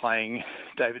Lee playing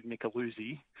David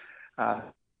Micheluzzi,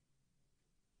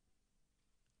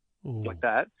 like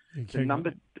that, the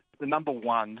number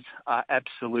ones are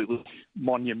absolutely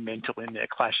monumental in their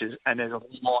clashes, and there's a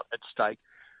lot at stake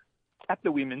at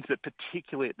the women's, but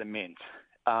particularly at the men's.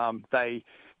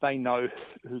 They know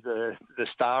who the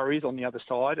star is on the other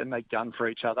side, and they gun for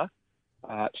each other.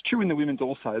 It's true in the women's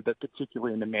also, but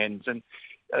particularly in the men's. And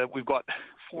we've got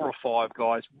 4 or 5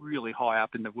 guys really high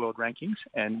up in the world rankings,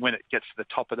 and when it gets to the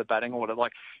top of the batting order,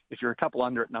 like if you're a couple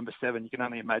under at number 7, you can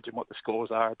only imagine what the scores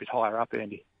are a bit higher up,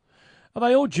 Andy. Are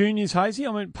they all juniors, Hazy?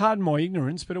 I mean, pardon my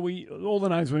ignorance, but all the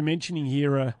names we're mentioning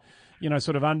here are,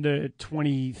 sort of under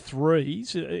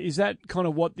 23s. Is that kind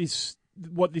of what this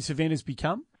event has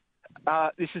become?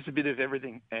 This is a bit of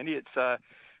everything, Andy. It's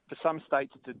for some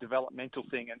states it's a developmental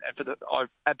thing, and I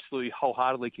absolutely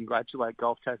wholeheartedly congratulate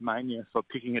Golf Tasmania for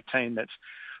picking a team that's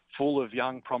full of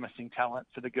young, promising talent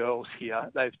for the girls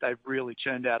here. They've really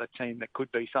churned out a team that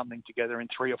could be something together in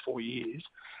 3 or 4 years.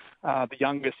 The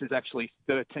youngest is actually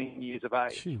 13 years of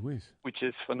age, Gee whiz, which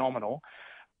is phenomenal.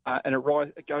 And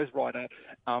it goes right up.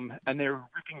 And they're a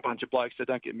ripping bunch of blokes, so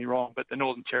don't get me wrong, but the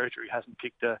Northern Territory hasn't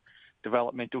picked a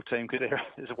developmental team because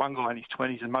there's one guy in his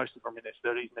 20s and most of them in their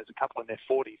 30s, and there's a couple in their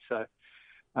 40s. So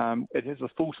it has a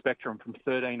full spectrum from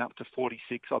 13 up to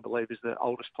 46, I believe, is the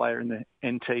oldest player in the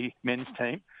NT men's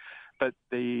team. But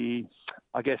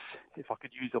I guess if I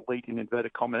could use elite in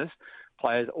inverted commas,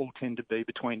 players all tend to be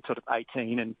between sort of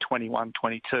 18 and 21,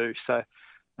 22. So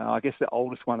I guess the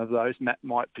oldest one of those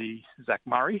might be Zach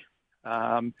Murray.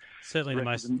 Certainly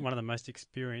one of the most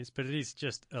experienced, but it is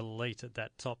just elite at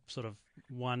that top sort of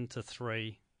 1 to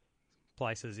 3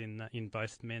 places in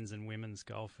both men's and women's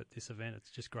golf at this event.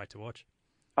 It's just great to watch.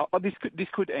 This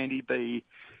could, Andy, be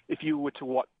if you were to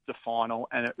watch the final,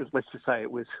 and it was, let's just say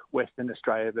it was Western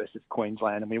Australia versus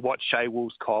Queensland, and we watched Shea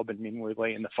Wolves-Cobb and Min Woo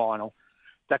Lee in the final.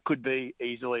 That could be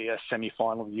easily a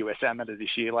semi-final of the US Amateur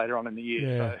this year, later on in the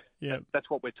year. That's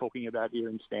what we're talking about here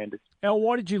in standards. Al,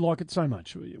 why did you like it so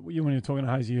much? You when you were talking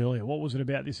to Hazy earlier, what was it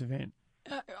about this event?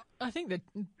 I think that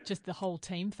just the whole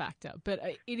team factor, but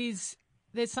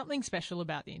there's something special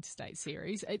about the Interstate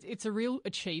Series. It's a real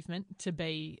achievement to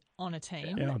be on a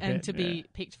team to be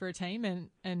picked for a team.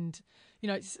 And you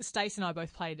know, Stace and I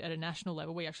both played at a national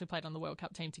level. We actually played on the World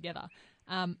Cup team together.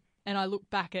 And I look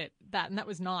back at that, and that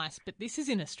was nice. But this is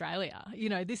in Australia. You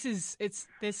know, there's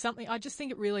something. I just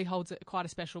think it really holds quite a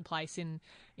special place in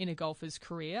a golfer's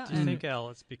career. Do you think, Al,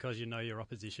 it's because you know your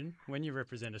opposition? When you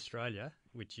represent Australia,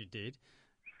 which you did,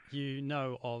 you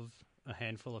know of a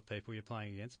handful of people you're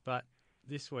playing against. But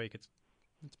this week, it's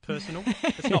personal.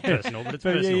 It's not personal, but it's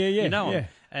personal. You know them,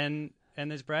 and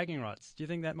there's bragging rights. Do you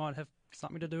think that might have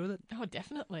something to do with it? Oh,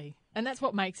 definitely. And that's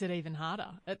what makes it even harder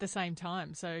at the same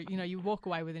time. So, you know, you walk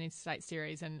away with an Interstate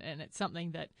Series and it's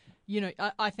something that, you know,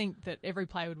 I think that every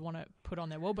player would want to put on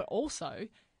their wall, but also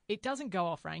it doesn't go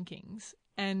off rankings.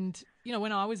 And, you know,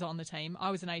 when I was on the team,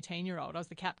 I was an 18-year-old. I was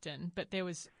the captain, but there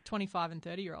was 25 and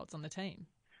 30-year-olds on the team.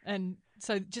 And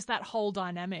so just that whole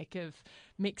dynamic of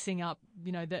mixing up,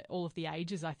 you know, all of the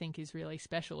ages, I think, is really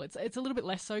special. It's a little bit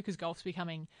less so because golf's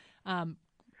becoming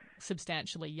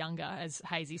substantially younger, as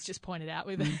Hazy's just pointed out,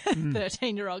 with a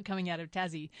 13-year-old coming out of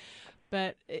Tassie.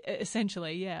 But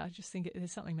essentially, I just think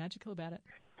there's something magical about it.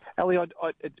 Ali,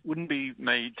 it wouldn't be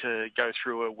me to go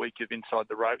through a week of Inside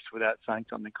the Ropes without saying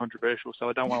something controversial, so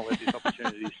I don't want to let this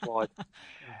opportunity slide.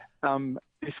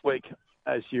 This week,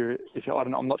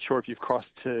 I'm not sure if you've crossed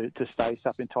to Stace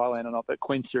up in Thailand or not, but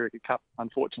Queen Sirikit Cup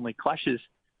unfortunately clashes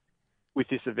with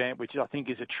this event, which I think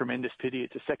is a tremendous pity.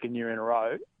 It's the second year in a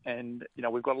row, and you know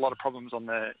we've got a lot of problems on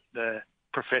the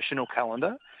professional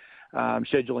calendar,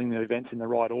 scheduling the events in the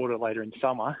right order later in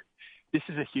summer. This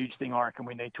is a huge thing I reckon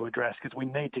we need to address because we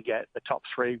need to get the top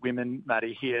three women,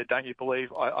 Maddie, here. Don't you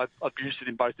believe? I'd be interested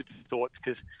in both of your thoughts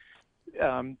because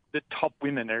the top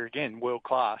women are, again, world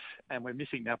class, and we're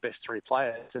missing our best three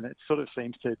players, and it sort of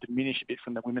seems to diminish a bit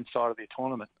from the women's side of the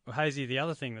tournament. Well, Hazy, the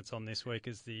other thing that's on this week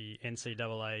is the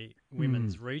NCAA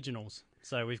women's regionals.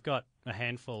 So we've got a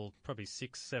handful, probably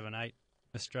 6, 7, 8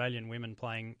 Australian women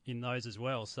playing in those as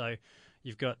well. So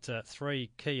you've got 3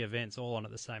 key events all on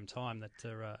at the same time that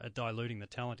are diluting the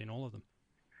talent in all of them.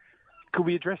 Could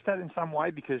we address that in some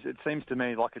way? Because it seems to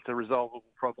me like it's a resolvable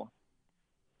problem.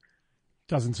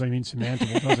 Doesn't seem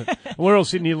insurmountable, does it? We're all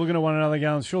sitting here looking at one another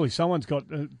going, surely someone's got...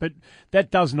 but that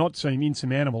does not seem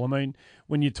insurmountable. I mean,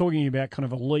 when you're talking about kind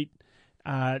of elite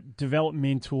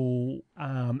developmental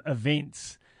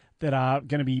events that are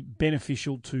going to be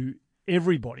beneficial to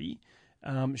everybody,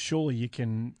 surely you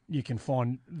can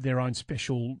find their own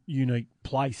special, unique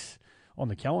place on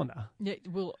the calendar. Yeah,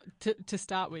 well, to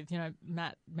start with, you know,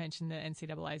 Matt mentioned the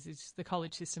NCAA's is the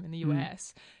college system in the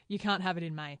US. You can't have it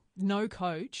in May. No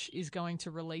coach is going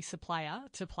to release a player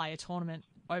to play a tournament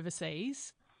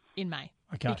overseas in May.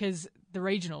 Okay. Because the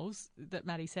regionals that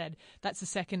Matty said, that's the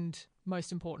second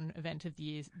most important event of the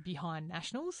year behind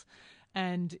nationals.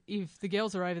 And if the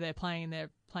girls are over there playing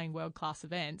world-class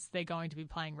events, they're going to be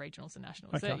playing regionals and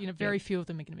nationals. Okay. So, you know, very few of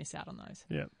them are going to miss out on those.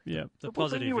 Yeah. The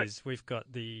positive is we've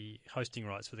got the hosting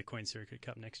rights for the Queen Sirikit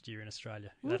Cup next year in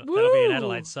Australia. That'll be in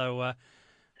Adelaide. So I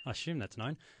assume that's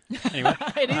known. Anyway,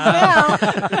 it is now.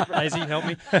 Hazy, help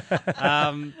me.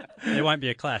 There won't be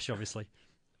a clash, obviously.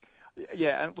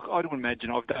 Yeah, and look, I don't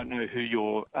imagine. I don't know who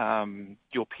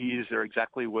your peers are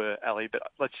exactly were, Ali, but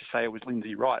let's just say it was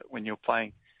Lindsay Wright when you're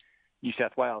playing New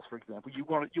South Wales, for example. You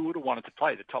would have wanted to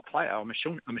play the top player. I'm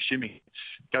assuming it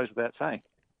goes without saying.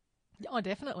 Oh,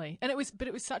 definitely. And it was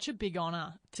such a big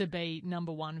honour to be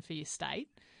number one for your state.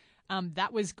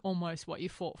 That was almost what you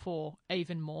fought for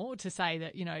even more, to say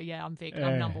that, you know, I'm Vic,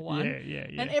 I'm number one. Yeah.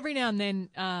 And every now and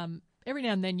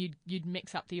then you'd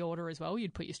mix up the order as well.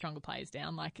 You'd put your stronger players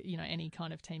down, like, you know, any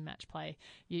kind of team match play.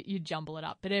 You'd jumble it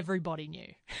up, but everybody knew.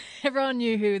 Everyone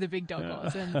knew who the big dog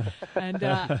was,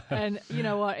 and you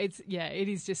know what? It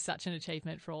is just such an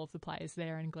achievement for all of the players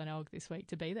there in Glenelg this week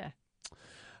to be there.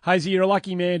 Hazy, you're a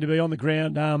lucky man to be on the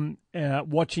ground,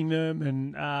 watching them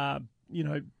and you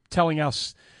know, telling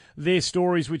us their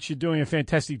stories, which you're doing a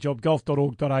fantastic job.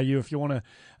 Golf.org.au if you want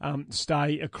to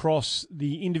stay across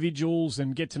the individuals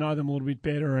and get to know them a little bit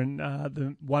better, and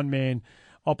the one-man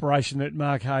operation that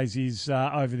Mark Hayes is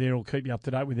over there will keep you up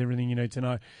to date with everything you need to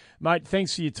know. Mate,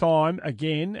 thanks for your time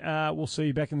again. We'll see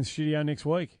you back in the studio next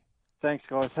week. Thanks,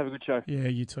 guys. Have a good show. Yeah,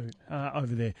 you too,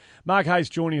 over there. Mark Hayes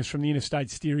joining us from the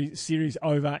Interstate Series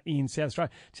over in South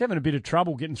Australia. She's having a bit of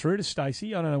trouble getting through to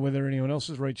Stacey. I don't know whether anyone else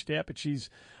has reached out, but she's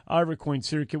over at Queen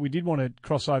Sirikit. We did want to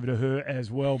cross over to her as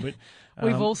well, but...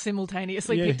 We've all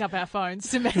simultaneously picked up our phones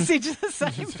to message the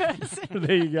same person.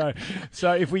 There you go.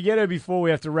 So if we get her before we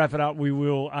have to wrap it up, we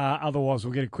will. Otherwise,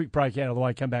 we'll get a quick break out of the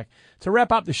way, come back to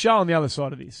wrap up the show on the other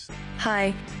side of this.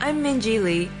 Hi, I'm Minji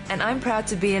Lee, and I'm proud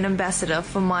to be an ambassador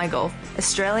for MyGolf,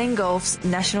 Australian Golf's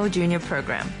national junior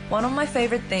program. One of my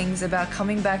favourite things about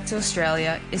coming back to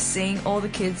Australia is seeing all the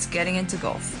kids getting into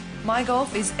golf.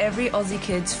 MyGolf is every Aussie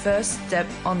kid's first step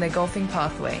on their golfing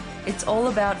pathway. It's all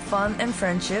about fun and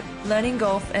friendship, learning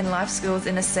golf and life skills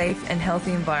in a safe and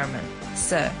healthy environment.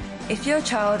 So, if your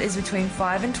child is between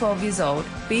 5 and 12 years old,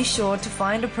 be sure to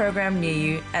find a program near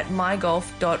you at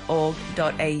mygolf.org.au.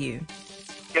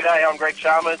 G'day, I'm Greg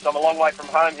Chalmers. I'm a long way from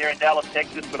home here in Dallas,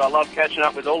 Texas, but I love catching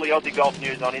up with all the Aussie golf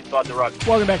news on Inside the Ropes.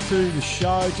 Welcome back to the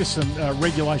show. Just some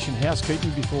regulation housekeeping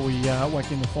before we whack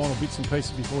in the final bits and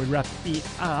pieces before we wrap it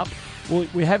up. Well,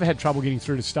 we have had trouble getting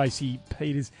through to Stacey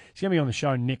Peters. She's going to be on the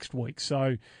show next week,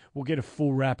 so we'll get a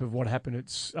full wrap of what happened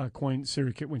at Queen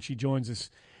Sirikit when she joins us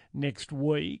next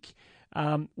week.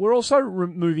 We're also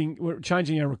we're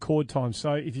changing our record time,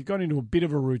 so if you've got into a bit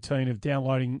of a routine of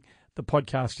downloading the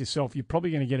podcast yourself, you're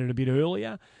probably going to get it a bit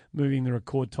earlier, moving the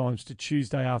record times to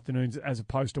Tuesday afternoons as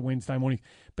opposed to Wednesday mornings.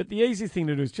 But the easy thing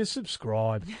to do is just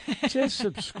subscribe. Just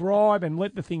subscribe and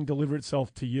let the thing deliver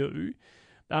itself to you.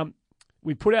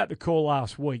 We put out the call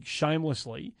last week,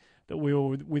 shamelessly, that we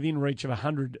were within reach of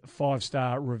 100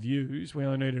 5-star reviews. We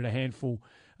only needed a handful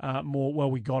more. Well,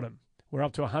 we got them. We're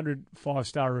up to 100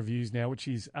 5-star reviews now, which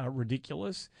is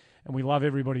ridiculous. And we love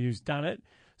everybody who's done it.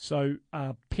 So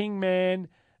Pingman...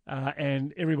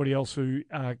 and everybody else who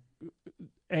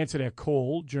answered our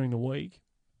call during the week,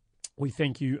 we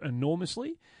thank you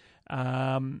enormously.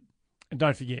 And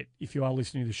don't forget, if you are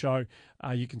listening to the show,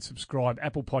 you can subscribe,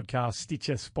 Apple Podcasts,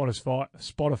 Stitcher,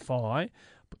 Spotify,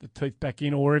 put the teeth back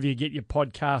in, or wherever you get your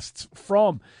podcasts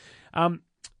from.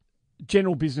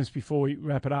 General business before we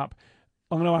wrap it up.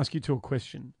 I'm going to ask you two a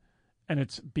question, and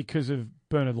it's because of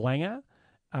Bernard Langer.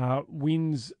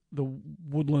 Wins the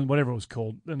Woodland, whatever it was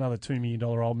called, another $2 million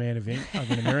old man event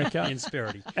over in America.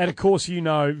 Insperity. And of course, you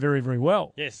know very, very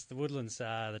well. Yes, the Woodlands,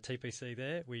 the TPC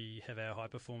there. We have our high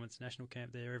performance national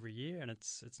camp there every year, and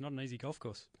it's not an easy golf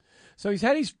course. So he's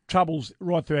had his troubles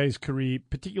right throughout his career,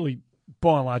 particularly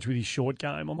by and large with his short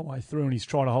game on the way through, and he's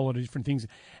tried a whole lot of different things,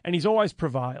 and he's always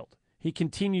prevailed. He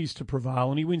continues to prevail,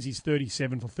 and he wins his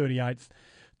 37th or 38th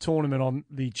tournament on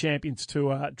the Champions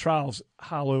Tour, trails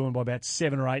Harlowen by about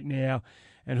 7 or 8 now,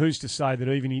 and who's to say that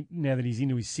even now that he's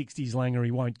into his 60s, Langer, he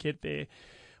won't get there.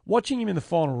 Watching him in the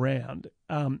final round,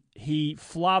 he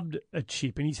flubbed a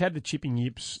chip, and he's had the chipping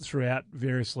yips throughout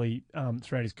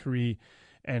his career,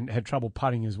 and had trouble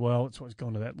putting as well. That's why he's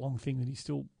gone to that long thing that he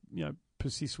still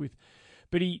persists with.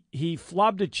 But he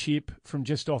flubbed a chip from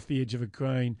just off the edge of a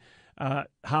green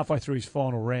halfway through his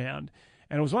final round,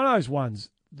 and it was one of those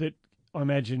ones that I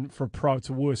imagine for a pro it's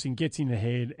a worse thing, gets in the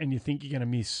head and you think you're going to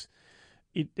miss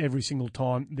it every single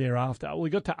time thereafter. Well, he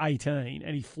got to 18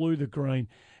 and he flew the green,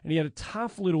 and he had a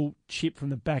tough little chip from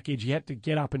the back edge. He had to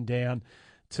get up and down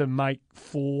to make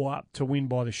 4 to win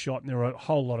by the shot, and there were a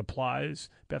whole lot of players,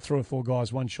 about 3 or 4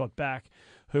 guys, 1 shot back,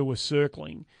 who were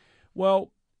circling.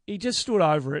 Well, he just stood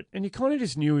over it, and you kind of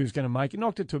just knew he was going to make it.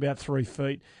 Knocked it to about 3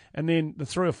 feet, and then the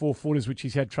 3 or 4 footers, which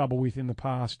he's had trouble with in the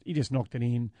past, he just knocked it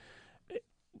in.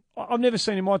 I've never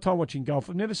seen, in my time watching golf,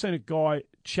 I've never seen a guy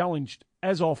challenged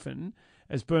as often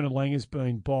as Bernard Langer's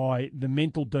been by the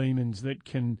mental demons that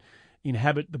can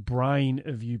inhabit the brain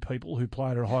of you people who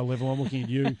play at a high level. I'm looking at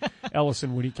you,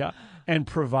 Alison Whittaker, and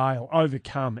prevail,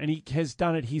 overcome. And he has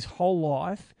done it his whole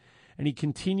life, and he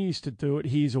continues to do it.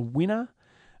 He is a winner,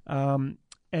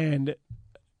 and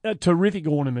a terrific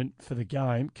ornament for the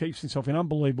game, keeps himself in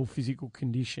unbelievable physical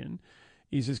condition,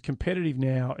 is as competitive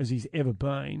now as he's ever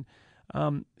been.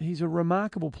 He's a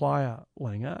remarkable player,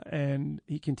 Langer, and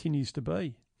he continues to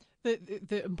be.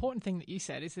 The important thing that you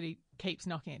said is that he keeps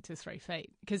knocking it to 3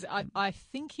 feet, because I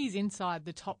think he's inside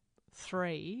the top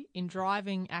 3 in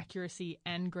driving accuracy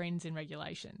and greens in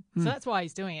regulation. So that's why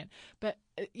he's doing it. But,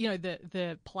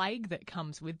 the plague that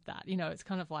comes with that, it's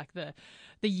kind of like the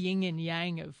yin and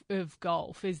yang of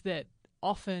golf, is that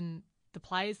often the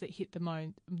players that hit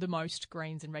the most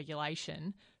greens in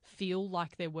regulation feel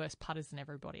like they're worse putters than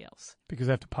everybody else. Because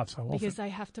they have to putt so often. Because they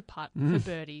have to putt for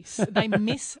birdies. They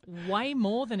miss way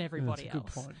more than everybody else.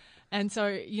 That's a good point. And so,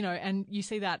 and you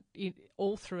see that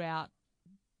all throughout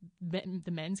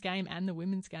the men's game and the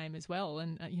women's game as well.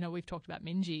 And, we've talked about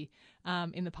Minjee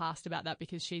in the past about that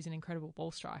because she's an incredible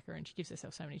ball striker and she gives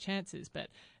herself so many chances. But,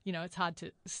 it's hard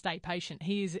to stay patient.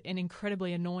 He is an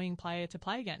incredibly annoying player to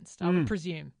play against, I would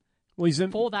presume. Well,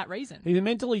 for that reason. He's the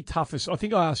mentally toughest. I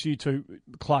think I asked you to,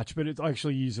 Clutch, but I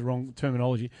actually used the wrong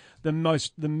terminology. The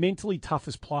mentally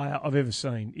toughest player I've ever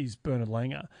seen is Bernard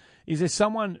Langer. Is there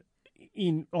someone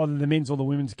in either the men's or the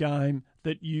women's game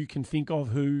that you can think of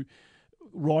who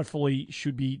rightfully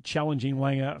should be challenging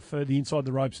Langer for the Inside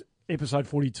the Ropes episode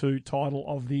 42 title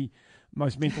of the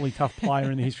most mentally tough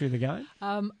player in the history of the game?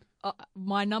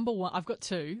 My number one, I've got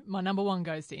two. My number one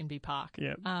goes to Inbee Park.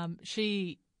 Yeah.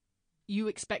 You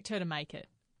expect her to make it.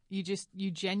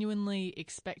 You genuinely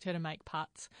expect her to make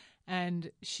putts.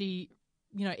 And she,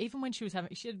 even when she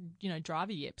had,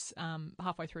 driver yips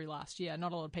halfway through last year,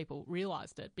 not a lot of people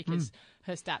realised it because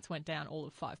her stats went down all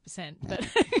of 5%.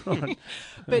 But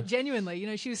but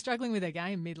genuinely, she was struggling with her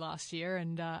game mid last year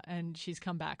and she's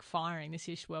come back firing. This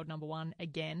year she's world number one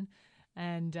again.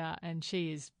 And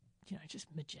she is, just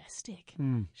majestic.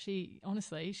 She's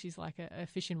like a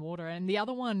fish in water. And the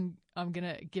other one, I'm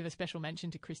going to give a special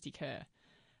mention to Christy Kerr.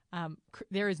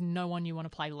 There is no one you want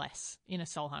to play less in a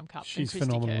Solheim Cup. She's than Christy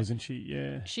phenomenal, Kerr. isn't she?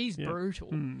 Yeah. She's yeah.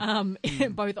 brutal,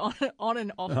 both on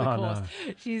and off the course.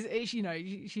 No.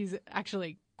 She's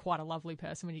actually quite a lovely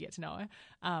person when you get to know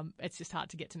her. It's just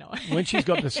hard to get to know her. When she's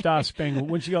got the Star Spangled,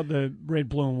 when she got the red,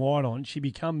 blue and white on, she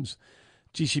becomes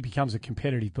a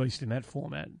competitive beast in that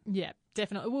format. Yeah,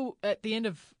 definitely. Well, at the end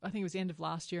of, I think it was the end of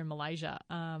last year in Malaysia,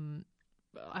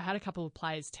 I had a couple of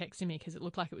players texting me because it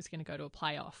looked like it was going to go to a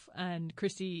playoff. And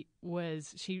Christy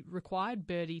she required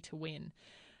birdie to win.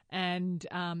 And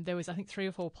there was, I think, 3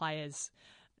 or 4 players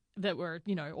that were,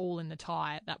 all in the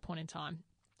tie at that point in time.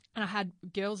 And I had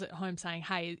girls at home saying,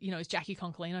 hey, is Jackie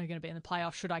Concolino going to be in the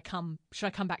playoff? Should I come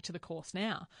back to the course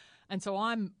now? And so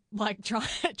I'm like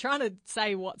trying to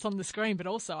say what's on the screen, but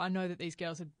also I know that these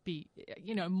girls would be,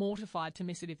 mortified to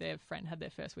miss it if their friend had their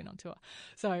first win on tour.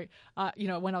 So,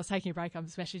 when I was taking a break, I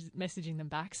was messaging them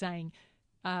back saying,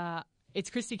 it's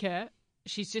Christy Kerr.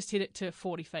 She's just hit it to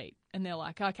 40 feet. And they're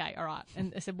like, okay, all right.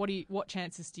 And I said, what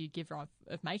chances do you give her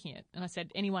of making it? And I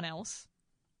said, anyone else,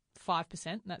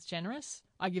 5%, that's generous.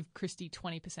 I give Christy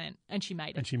 20%, and she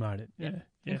made it. And she made it, yeah.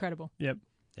 Incredible. Yep.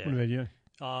 Yeah. What about you?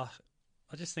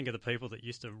 I just think of the people that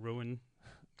used to ruin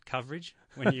coverage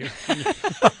when you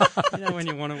when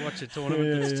you want to watch a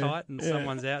tournament that's tight and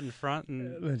someone's out in front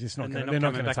and they're just not and gonna, they're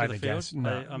not coming take back to the field. gas.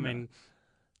 No, I mean,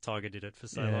 Tiger did it for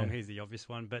so long. He's the obvious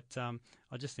one. But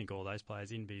I just think all those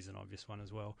players, Inbee's an obvious one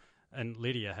as well. And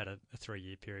Lydia had a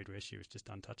 3-year period where she was just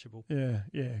untouchable. Yeah,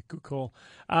 good call.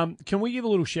 Can we give a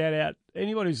little shout out?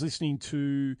 Anybody who's listening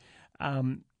to,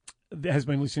 that has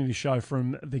been listening to the show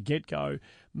from the get-go,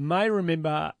 may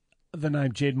remember the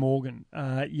name Jed Morgan,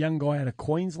 young guy out of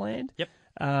Queensland. Yep.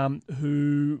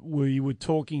 Who we were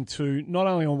talking to not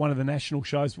only on one of the national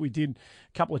shows, but we did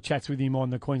a couple of chats with him on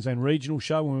the Queensland regional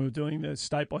show when we were doing the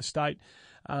state-by-state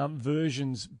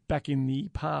versions back in the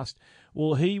past.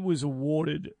 Well, he was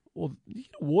awarded, or you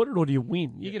get awarded, or do you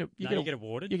win? You get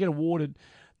awarded. You get awarded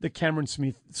the Cameron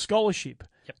Smith Scholarship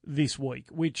this week,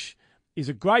 which is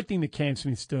a great thing that Cam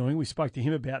Smith's doing. We spoke to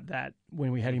him about that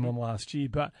when we had him on last year,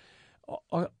 but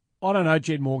I don't know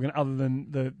Jed Morgan other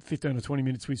than the 15 or 20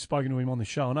 minutes we've spoken to him on the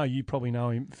show. I know you probably know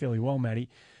him fairly well, Matty.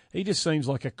 He just seems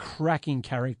like a cracking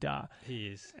character. He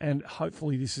is. And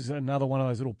hopefully this is another one of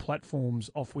those little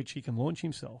platforms off which he can launch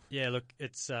himself. Yeah, look,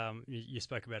 it's you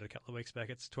spoke about it a couple of weeks back.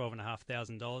 It's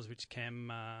 $12,500, which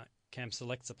Cam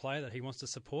selects a player that he wants to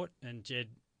support, and Jed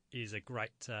is a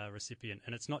great recipient.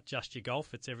 And it's not just your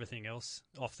golf, it's everything else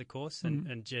off the course.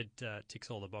 And Jed ticks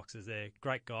all the boxes there.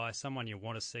 Great guy, someone you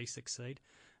want to see succeed.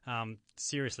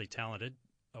 Seriously talented.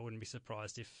 I wouldn't be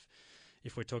surprised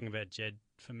if we're talking about Jed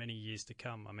for many years to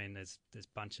come. I mean, there's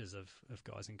bunches of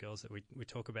guys and girls that we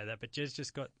talk about that, but Jed's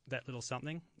just got that little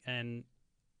something, and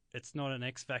it's not an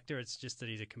X factor. It's just that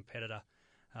he's a competitor.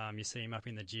 You see him up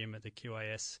in the gym at the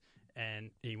QAS, and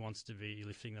he wants to be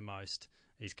lifting the most.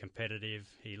 He's competitive.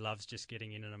 He loves just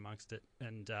getting in and amongst it,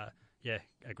 and a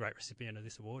great recipient of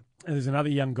this award. And there's another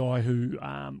young guy who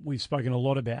we've spoken a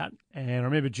lot about, and I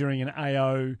remember during an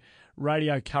AO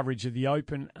radio coverage of the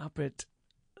Open up at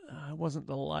it wasn't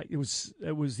the lake. It was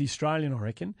the Australian, I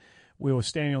reckon. We were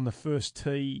standing on the first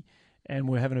tee and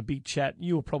we're having a big chat.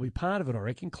 You were probably part of it, I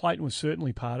reckon. Clayton was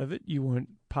certainly part of it. You weren't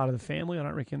part of the family, I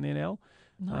don't reckon, then, Al.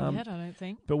 Not yet, I don't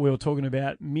think. But we were talking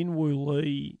about Minwoo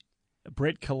Lee,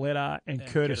 Brett Coletta, and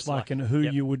Curtis Luck, and who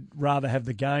you would rather have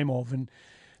the game of. And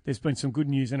there's been some good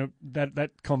news, and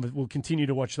that we'll continue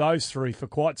to watch those three for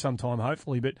quite some time,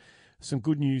 hopefully. But some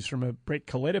good news from a Brett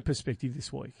Coletta perspective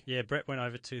this week. Yeah, Brett went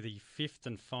over to the 5th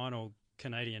and final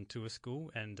Canadian tour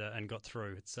school and got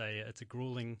through. It's a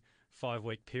grueling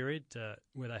 5-week period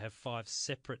where they have 5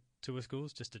 separate tour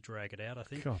schools just to drag it out, I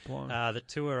think. The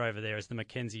tour over there is the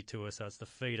Mackenzie Tour, so it's the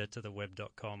feeder to the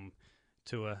Web.com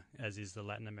Tour, as is the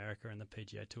Latin America and the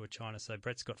PGA Tour China. So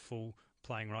Brett's got full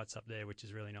playing rights up there, which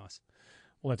is really nice.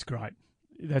 Well, that's great.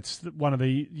 That's one of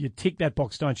the, you tick that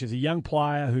box, don't you? As a young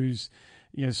player who's,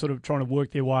 sort of trying to work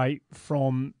their way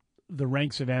from the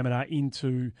ranks of amateur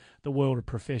into the world of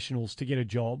professionals to get a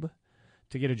job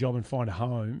and find a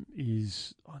home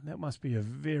that must be a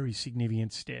very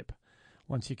significant step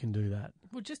once you can do that.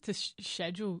 Well, just to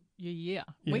schedule your year.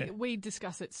 Yeah. We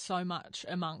discuss it so much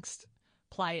amongst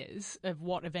players of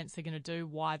what events they're going to do,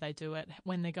 why they do it,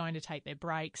 when they're going to take their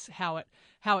breaks, how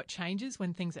it changes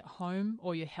when things at home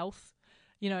or your health,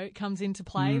 comes into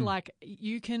play. Like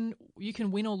you can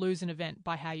win or lose an event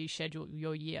by how you schedule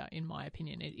your year, in my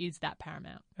opinion. It is that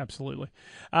paramount. Absolutely.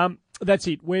 That's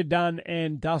it. We're done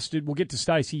and dusted. We'll get to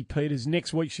Stacey Peters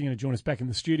next week. She's going to join us back in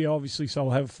the studio, obviously, so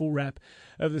we'll have a full wrap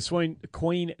of the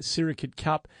Queen Sirikit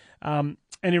Cup and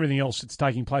everything else that's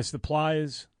taking place. The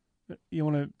players, you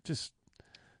want to just...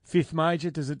 5th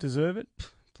major, does it deserve it?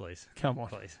 Please. Come on.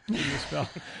 Please. It's a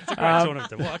great tournament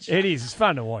to watch. It is. It's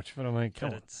fun to watch, but I mean,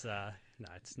 come on. It's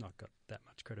not got that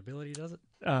much credibility, does it?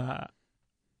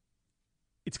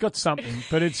 It's got something,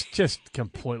 but it's just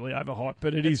completely overhyped.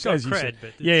 But it's got as you cred, said.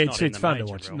 but It's fun to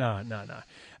watch. Realm.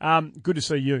 No. Good to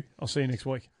see you. I'll see you next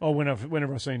week. Oh,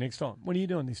 whenever I see you next time. When are you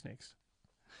doing this next?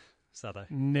 Saturday.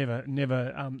 Never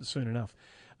soon enough.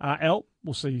 Al,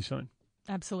 we'll see you soon.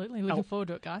 Absolutely. Looking forward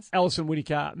to it, guys. Alison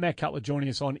Whittaker, Matt Cutler joining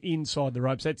us on Inside the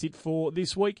Ropes. That's it for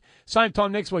this week. Same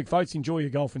time next week, folks. Enjoy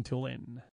your golf until then.